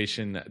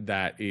situation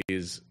that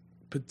is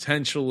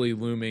potentially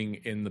looming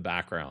in the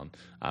background.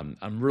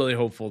 I'm really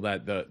hopeful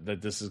that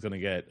this is going to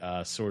get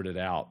sorted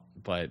out.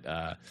 But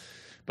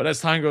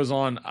as time goes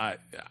on,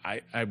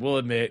 I will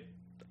admit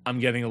I'm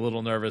getting a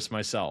little nervous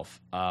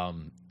myself,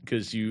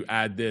 because you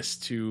add this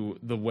to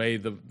the way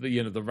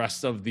the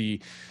rest of the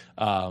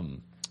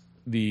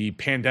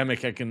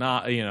pandemic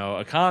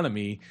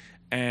economy,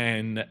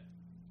 and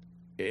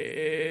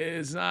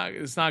it's not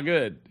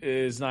good.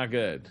 It's not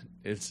good.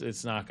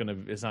 It's not gonna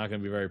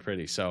be very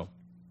pretty. So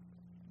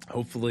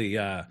hopefully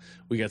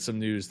we get some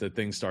news that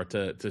things start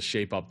to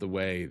shape up the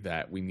way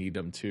that we need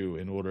them to,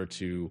 in order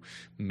to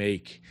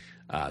make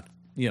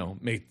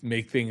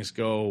things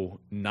go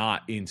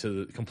not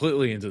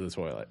completely into the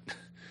toilet.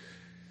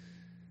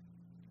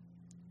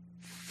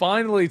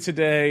 Finally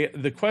today,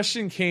 the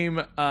question came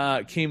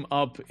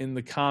up in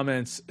the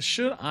comments: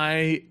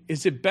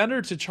 is it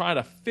better to try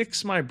to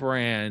fix my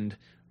brand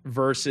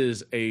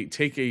versus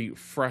take a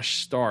fresh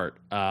start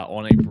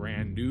on a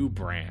brand new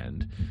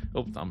brand?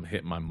 Oh, I'm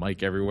hitting my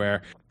mic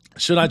everywhere.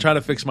 Should I try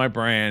to fix my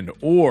brand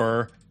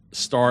or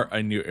start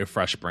a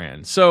fresh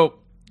brand? So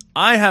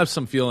I have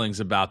some feelings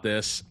about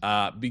this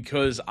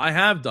because I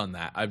have done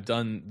that. I've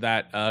done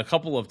that a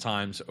couple of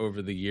times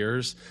over the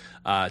years,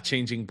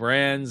 changing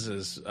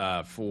brands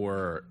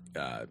for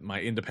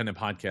my independent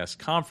podcast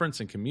conference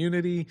and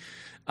community,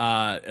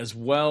 as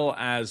well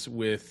as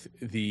with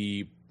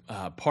the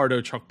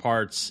Pardo Truck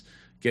Parts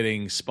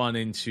getting spun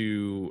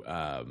into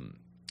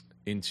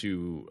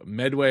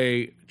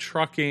Medway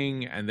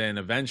Trucking, and then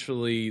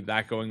eventually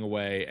that going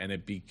away, and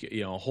it be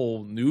a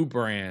whole new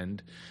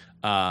brand,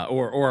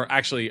 or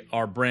actually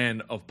our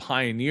brand of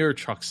Pioneer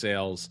Truck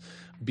Sales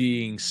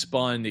being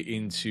spun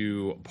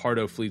into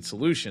Pardo Fleet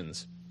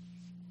Solutions.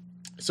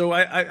 So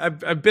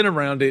I've been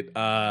around it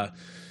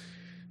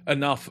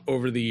enough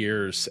over the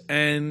years,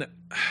 and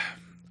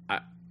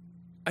I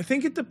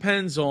think it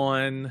depends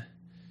on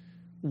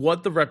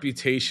what the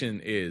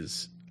reputation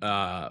is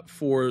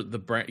for the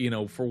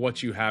brand, for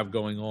what you have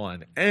going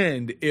on,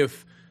 and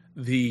if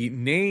the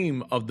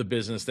name of the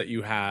business that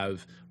you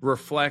have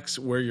reflects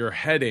where you're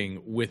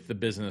heading with the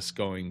business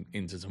going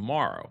into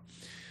tomorrow.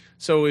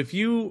 So if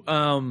you're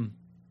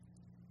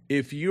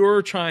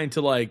trying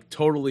to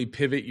totally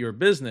pivot your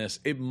business,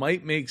 it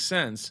might make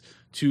sense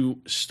to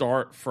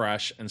start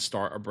fresh and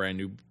start a brand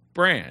new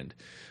brand.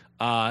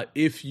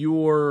 It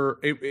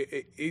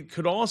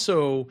could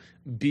also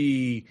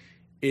be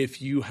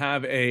if you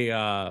have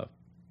a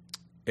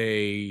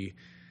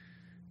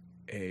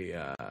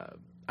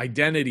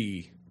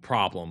identity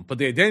problem, but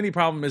the identity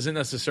problem isn't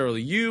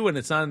necessarily you, and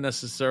it's not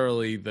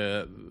necessarily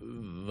the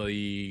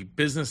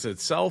business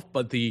itself,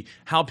 but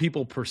how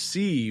people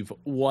perceive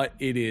what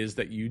it is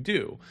that you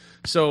do.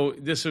 So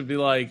this would be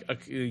like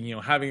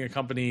having a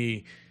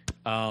company.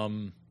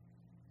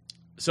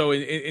 So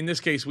in this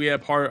case, we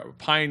have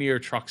Pioneer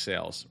Truck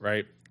Sales,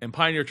 right? And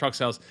Pioneer Truck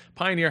Sales,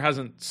 Pioneer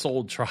hasn't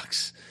sold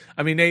trucks.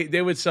 I mean,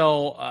 they would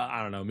sell,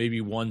 I don't know,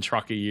 maybe one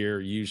truck a year,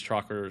 used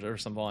truckers or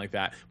something like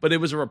that. But it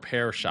was a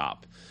repair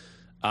shop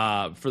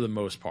for the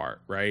most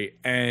part, right?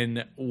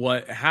 And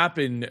what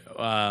happened,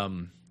 but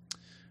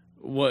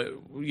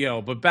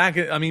back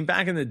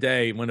in the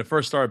day when it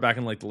first started, back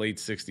in like the late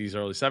 60s,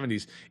 early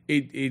 70s,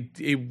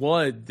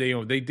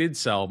 they did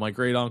sell. My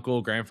great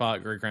uncle, grandfather,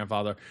 great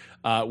grandfather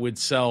would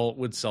sell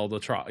the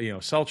truck,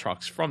 sell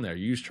trucks from there,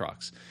 used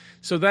trucks.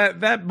 So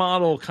that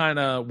model kind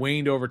of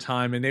waned over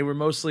time, and they were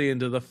mostly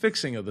into the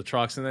fixing of the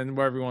trucks. And then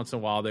every once in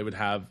a while they would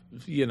have,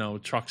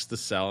 trucks to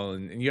sell,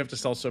 and you have to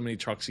sell so many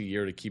trucks a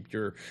year to keep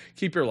your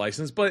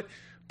license. But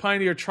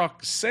Pioneer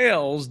Truck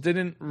Sales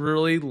didn't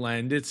really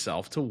lend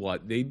itself to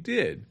what they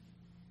did.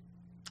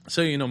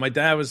 So, my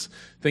dad was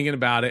thinking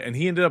about it, and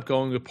he ended up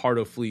going with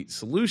Pardo Fleet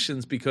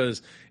Solutions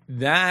because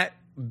that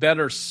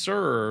better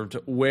served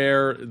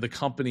where the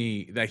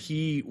company that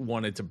he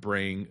wanted to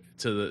bring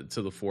to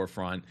the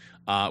forefront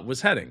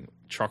was heading.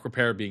 Truck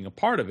repair being a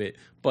part of it,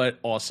 but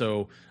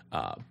also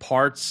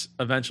parts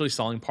eventually,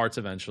 selling parts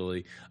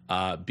eventually,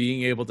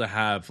 being able to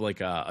have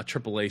like a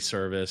AAA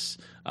service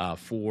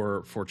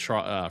for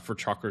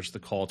truckers to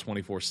call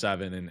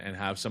 24/7 and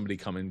have somebody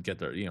come and get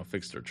their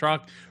fix their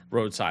truck,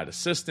 roadside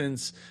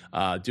assistance,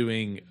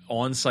 doing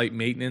on-site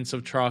maintenance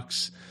of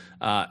trucks,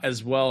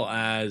 as well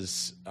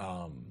as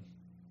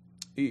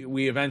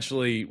we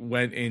eventually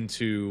went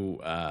into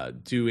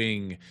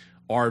doing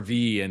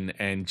RV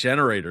and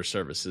generator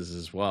services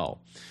as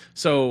well.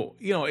 So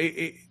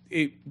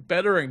it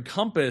better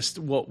encompassed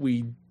what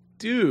we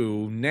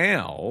do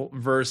now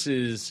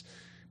versus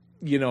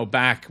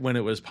back when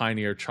it was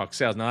Pioneer Truck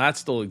Sales. Now that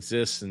still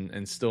exists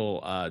and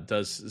still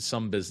does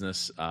some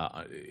business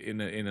on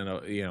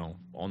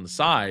the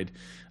side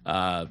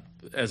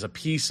as a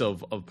piece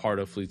of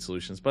Pardo Fleet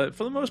Solutions, but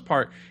for the most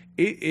part,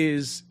 it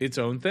is its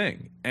own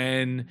thing.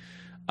 And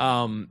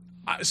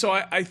so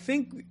I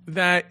think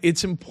that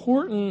it's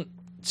important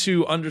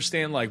to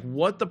understand like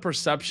what the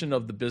perception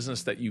of the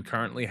business that you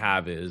currently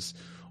have is.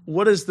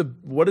 What does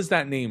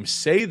that name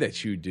say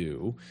that you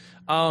do?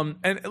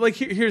 And like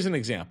here's an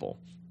example,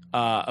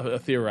 a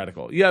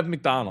theoretical. You have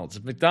McDonald's.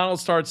 If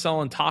McDonald's starts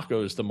selling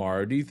tacos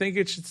tomorrow, do you think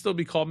it should still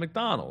be called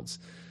McDonald's?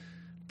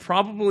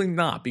 Probably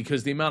not,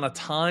 because the amount of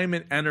time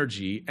and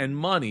energy and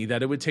money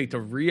that it would take to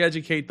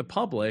re-educate the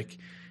public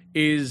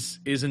is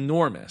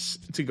enormous.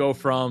 To go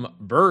from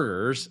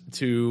burgers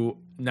to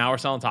now we're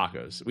selling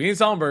tacos. We ain't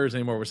selling burgers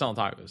anymore. We're selling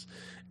tacos.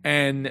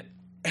 And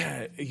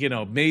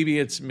maybe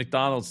it's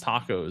McDonald's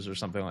tacos or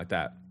something like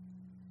that,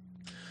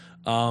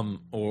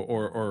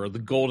 or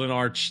the Golden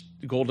Arch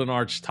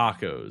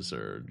tacos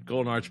or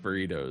Golden Arch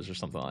burritos or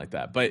something like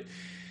that. But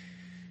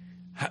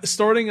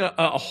starting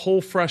a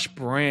whole fresh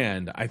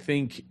brand, I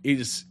think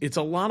it's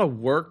a lot of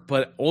work,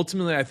 but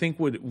ultimately I think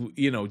would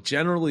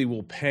generally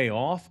will pay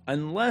off,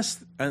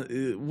 unless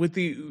with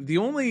the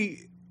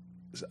only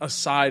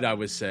aside I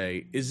would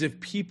say is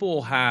if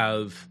people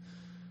have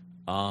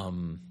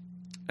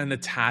an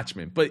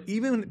attachment. But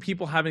even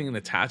people having an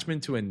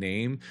attachment to a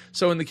name.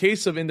 So in the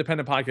case of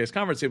Independent Podcast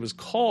Conference, it was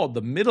called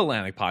the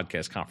Mid-Atlantic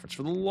Podcast Conference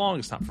for the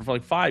longest time, for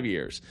like 5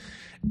 years.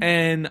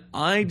 And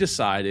I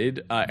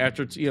decided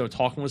after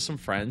talking with some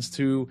friends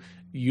to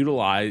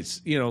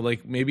utilize,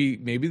 like maybe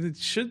they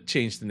should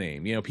change the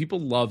name.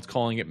 People loved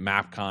calling it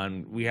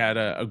MapCon. We had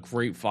a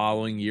great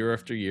following year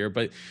after year,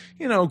 but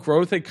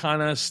growth had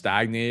kind of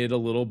stagnated a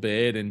little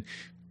bit, and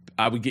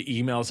I would get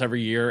emails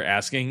every year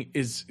asking,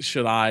 is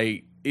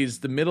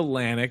the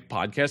Mid-Atlantic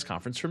Podcast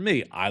Conference for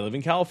me? I live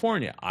in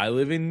California. I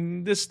live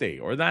in this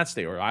state or that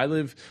state, or I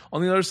live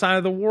on the other side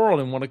of the world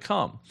and want to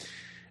come.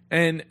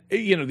 And,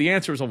 the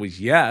answer is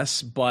always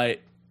yes, but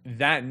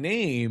that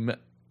name,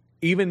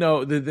 even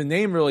though the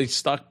name really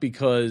stuck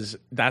because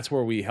that's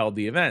where we held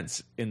the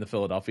events in the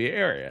Philadelphia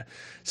area.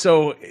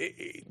 So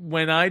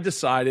when I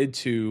decided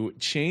to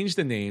change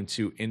the name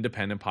to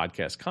Independent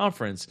Podcast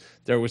Conference,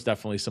 there was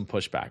definitely some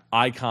pushback.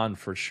 Icon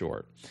for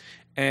short.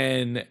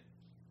 And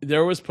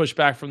there was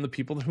pushback from the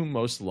people who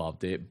most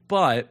loved it,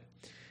 but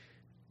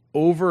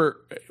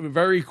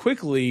very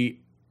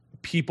quickly,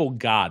 people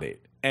got it.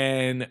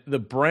 And the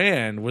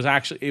brand was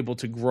actually able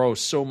to grow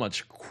so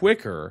much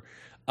quicker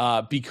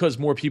because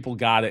more people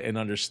got it and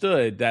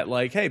understood that,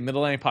 like, hey,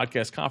 Mid-Atlantic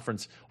Podcast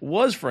Conference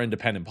was for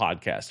independent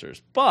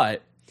podcasters,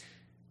 but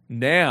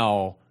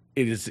now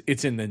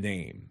it's in the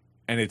name,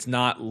 and it's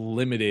not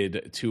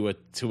limited to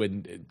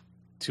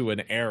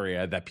an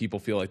area that people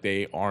feel like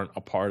they aren't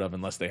a part of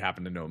unless they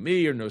happen to know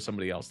me or know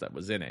somebody else that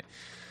was in it.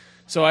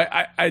 So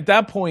I at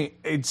that point,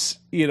 that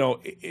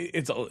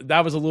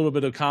was a little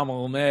bit of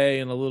column A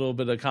and a little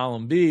bit of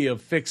column B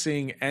of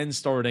fixing and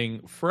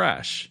starting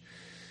fresh.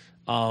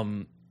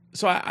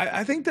 So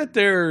I think that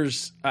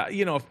there's,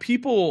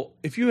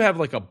 if you have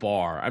like a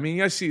bar, I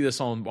mean, I see this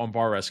on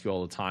Bar Rescue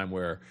all the time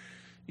where,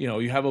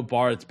 you have a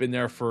bar that's been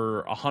there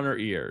for 100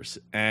 years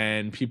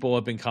and people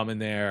have been coming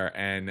there,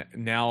 and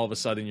now all of a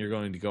sudden you're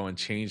going to go and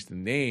change the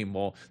name.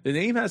 Well, the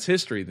name has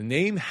history. The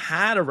name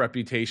had a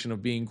reputation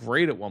of being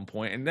great at one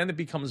point, and then it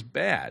becomes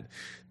bad.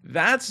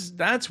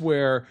 That's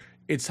where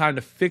it's time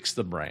to fix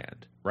the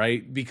brand,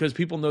 right? Because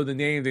people know the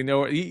name. They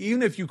know,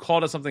 even if you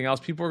called it something else,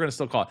 people are going to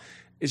still call it.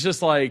 It's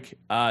just like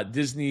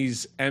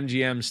Disney's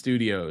MGM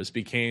Studios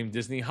became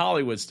Disney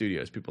Hollywood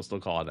Studios. People still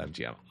call it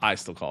MGM. I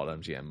still call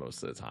it MGM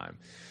most of the time.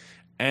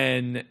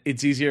 And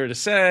it's easier to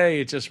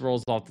say. It just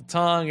rolls off the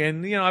tongue.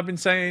 And, I've been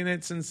saying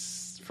it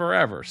since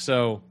forever.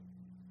 So,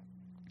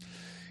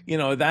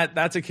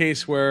 that's a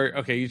case where,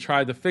 okay, you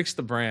tried to fix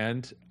the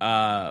brand,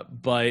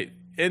 but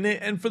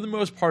for the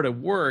most part it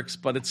works,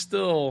 but it's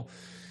still...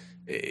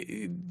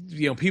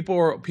 people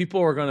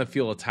are going to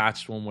feel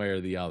attached one way or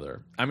the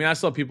other. I mean, I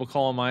still have people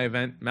calling my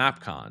event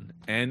MapCon,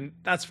 and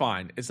that's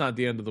fine. It's not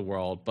the end of the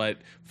world, but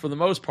for the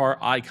most part,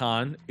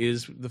 Icon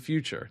is the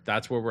future.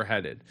 That's where we're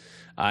headed.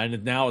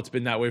 And now it's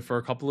been that way for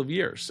a couple of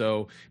years.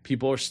 So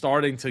people are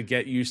starting to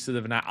get used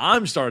to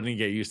I'm starting to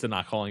get used to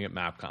not calling it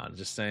MapCon,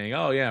 just saying,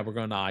 oh yeah, we're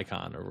going to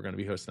Icon, or we're going to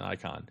be hosting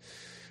Icon.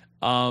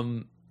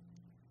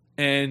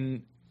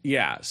 And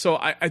yeah, so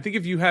I think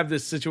if you have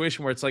this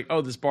situation where it's like,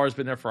 oh, this bar's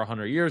been there for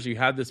 100 years, you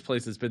have this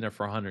place that's been there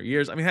for 100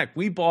 years. I mean, heck,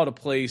 we bought a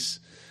place,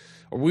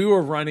 or we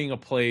were running a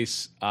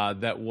place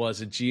that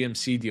was a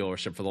GMC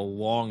dealership for the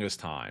longest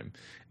time.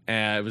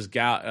 And it was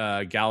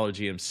Gallo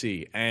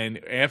GMC.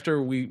 And after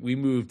we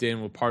moved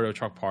in with Pardo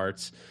Truck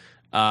Parts,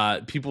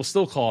 people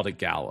still called it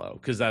Gallo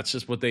because that's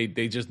just what they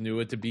just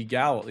knew it to be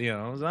Gallo.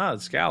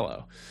 It's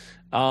Gallo.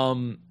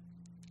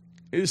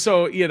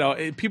 So,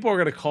 people are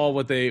going to call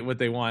what they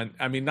want.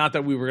 I mean, not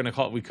that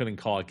we couldn't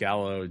call it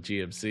Gallo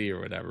GMC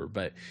or whatever,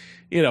 but,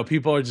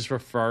 people are just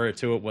referring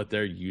to it what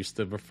they're used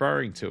to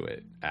referring to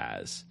it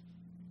as.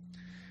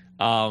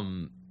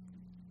 And,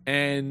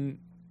 I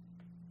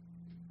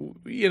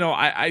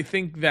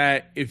think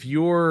that if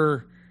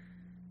you're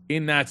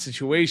in that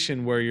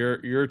situation where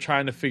you're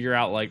trying to figure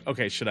out, like,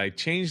 okay, should I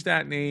change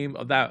that name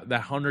of that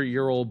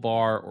 100-year-old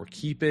bar or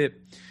keep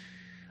it?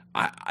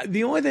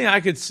 The only thing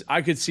I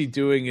could see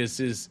doing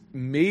is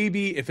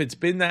maybe if it's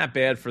been that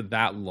bad for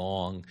that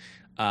long,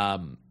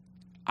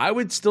 I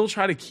would still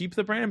try to keep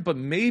the brand, but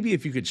maybe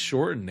if you could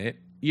shorten it,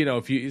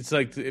 it's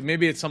like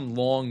maybe it's some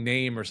long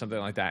name or something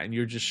like that, and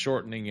you're just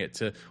shortening it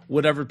to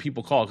whatever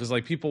people call it. Because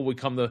like people would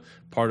come to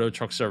Pardo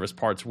Truck Service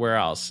Parts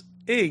Warehouse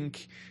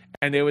Inc.,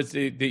 and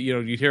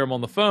you'd hear them on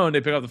the phone.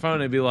 They pick up the phone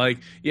and they'd be like,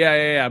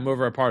 yeah, I'm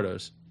over at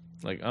Pardo's.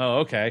 Like, oh,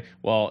 okay.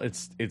 Well,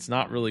 it's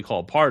not really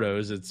called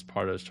Pardo's. It's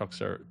Pardo's Truck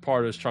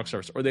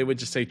Service, or they would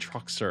just say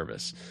Truck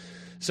Service.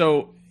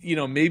 So,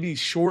 maybe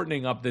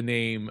shortening up the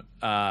name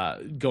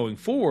going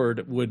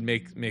forward would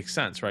make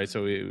sense, right?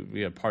 So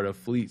we have Pardo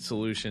Fleet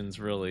Solutions.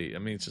 Really, I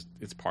mean,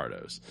 it's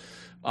Pardo's.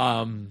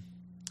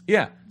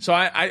 Yeah. So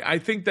I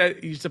think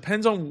that it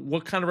depends on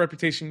what kind of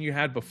reputation you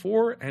had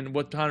before and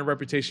what kind of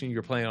reputation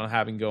you're planning on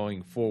having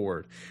going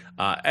forward.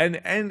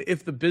 And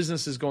if the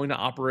business is going to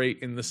operate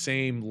in the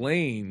same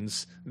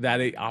lanes that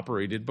it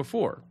operated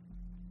before.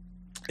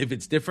 If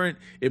it's different,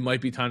 it might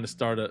be time to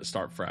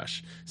start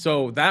fresh.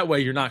 So that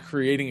way you're not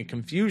creating a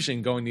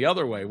confusion going the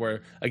other way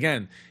where,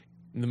 again,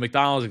 in the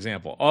McDonald's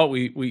example,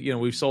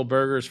 we've sold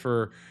burgers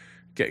for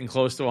getting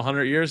close to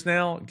 100 years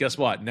now. Guess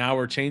what? Now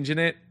we're changing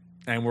it.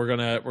 And we're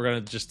only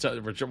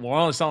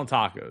selling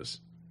tacos.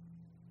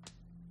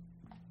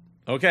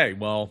 Okay,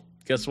 well,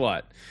 guess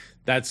what?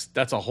 That's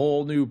a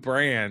whole new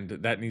brand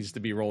that needs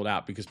to be rolled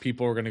out because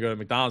people are going to go to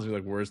McDonald's and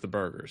be like, "Where's the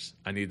burgers?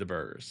 I need the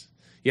burgers."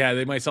 Yeah,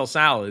 they might sell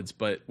salads,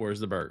 but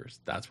where's the burgers?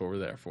 That's what we're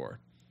there for.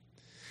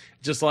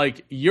 Just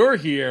like you're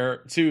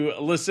here to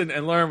listen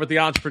and learn with the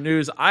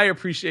EntrepreNEWS, I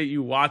appreciate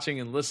you watching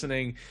and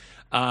listening.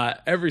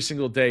 Every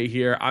single day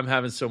here. I'm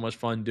having so much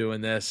fun doing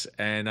this.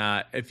 And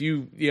if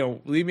you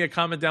leave me a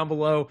comment down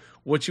below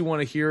what you want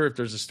to hear, if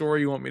there's a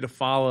story you want me to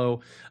follow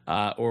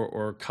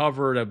or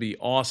cover, that'd be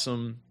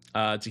awesome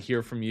to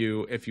hear from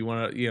you. If you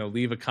want to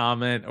leave a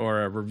comment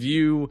or a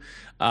review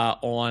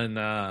on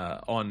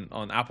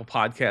Apple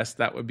Podcasts,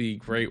 that would be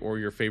great, or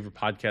your favorite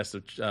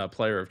podcast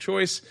player of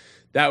choice.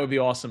 That would be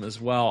awesome as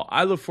well.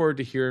 I look forward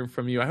to hearing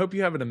from you. I hope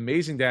you have an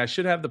amazing day. I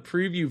should have the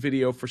preview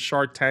video for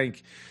Shark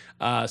Tank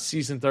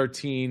Season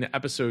 13,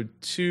 Episode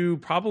 2,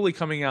 probably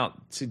coming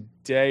out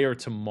today or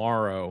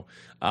tomorrow,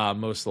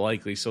 most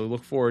likely. So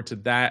look forward to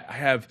that.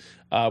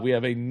 We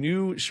have a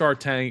new Shark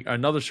Tank,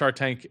 another Shark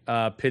Tank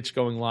pitch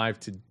going live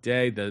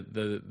today.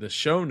 The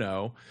show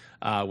no.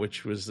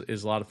 Which is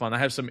a lot of fun. I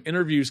have some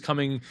interviews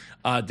coming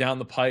down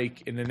the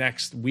pike in the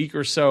next week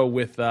or so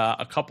with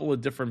a couple of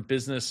different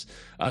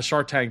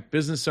Shark Tank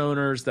business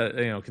owners that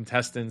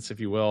contestants, if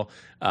you will,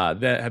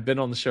 that have been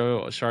on the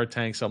show Shark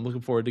Tank. So I'm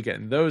looking forward to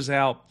getting those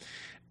out.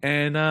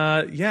 And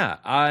and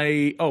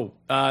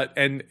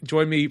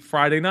join me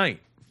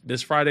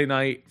this Friday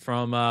night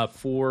from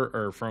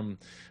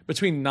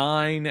between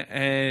 9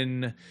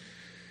 and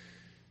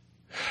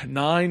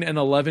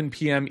 11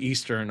 p.m.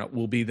 Eastern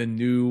will be the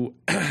new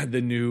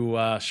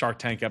Shark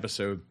Tank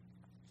episode.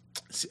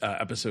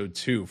 episode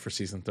 2 for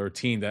season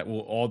 13.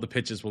 All the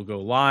pitches will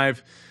go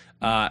live.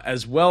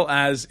 As well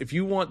as if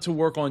you want to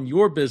work on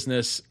your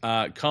business,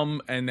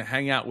 come and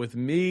hang out with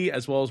me,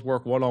 as well as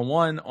work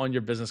one-on-one on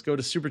your business. Go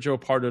to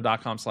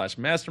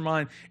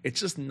superjoepardo.com/mastermind. It's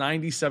just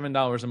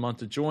 $97 a month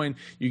to join.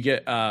 You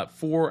get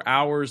 4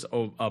 hours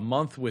a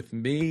month with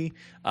me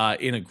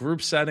in a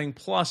group setting.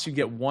 Plus, you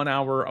get 1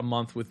 hour a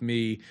month with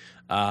me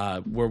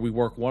where we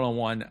work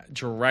one-on-one,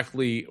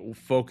 directly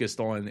focused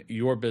on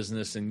your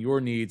business and your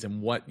needs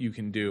and what you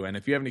can do. And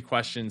if you have any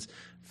questions,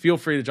 feel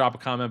free to drop a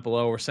comment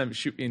below or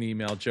shoot me an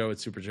email,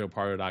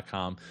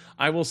 joe@superjoepardo.com.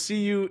 I will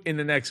see you in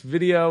the next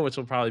video, which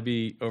will probably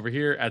be over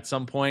here at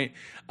some point.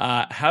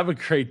 Have a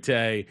great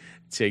day.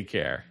 Take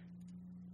care.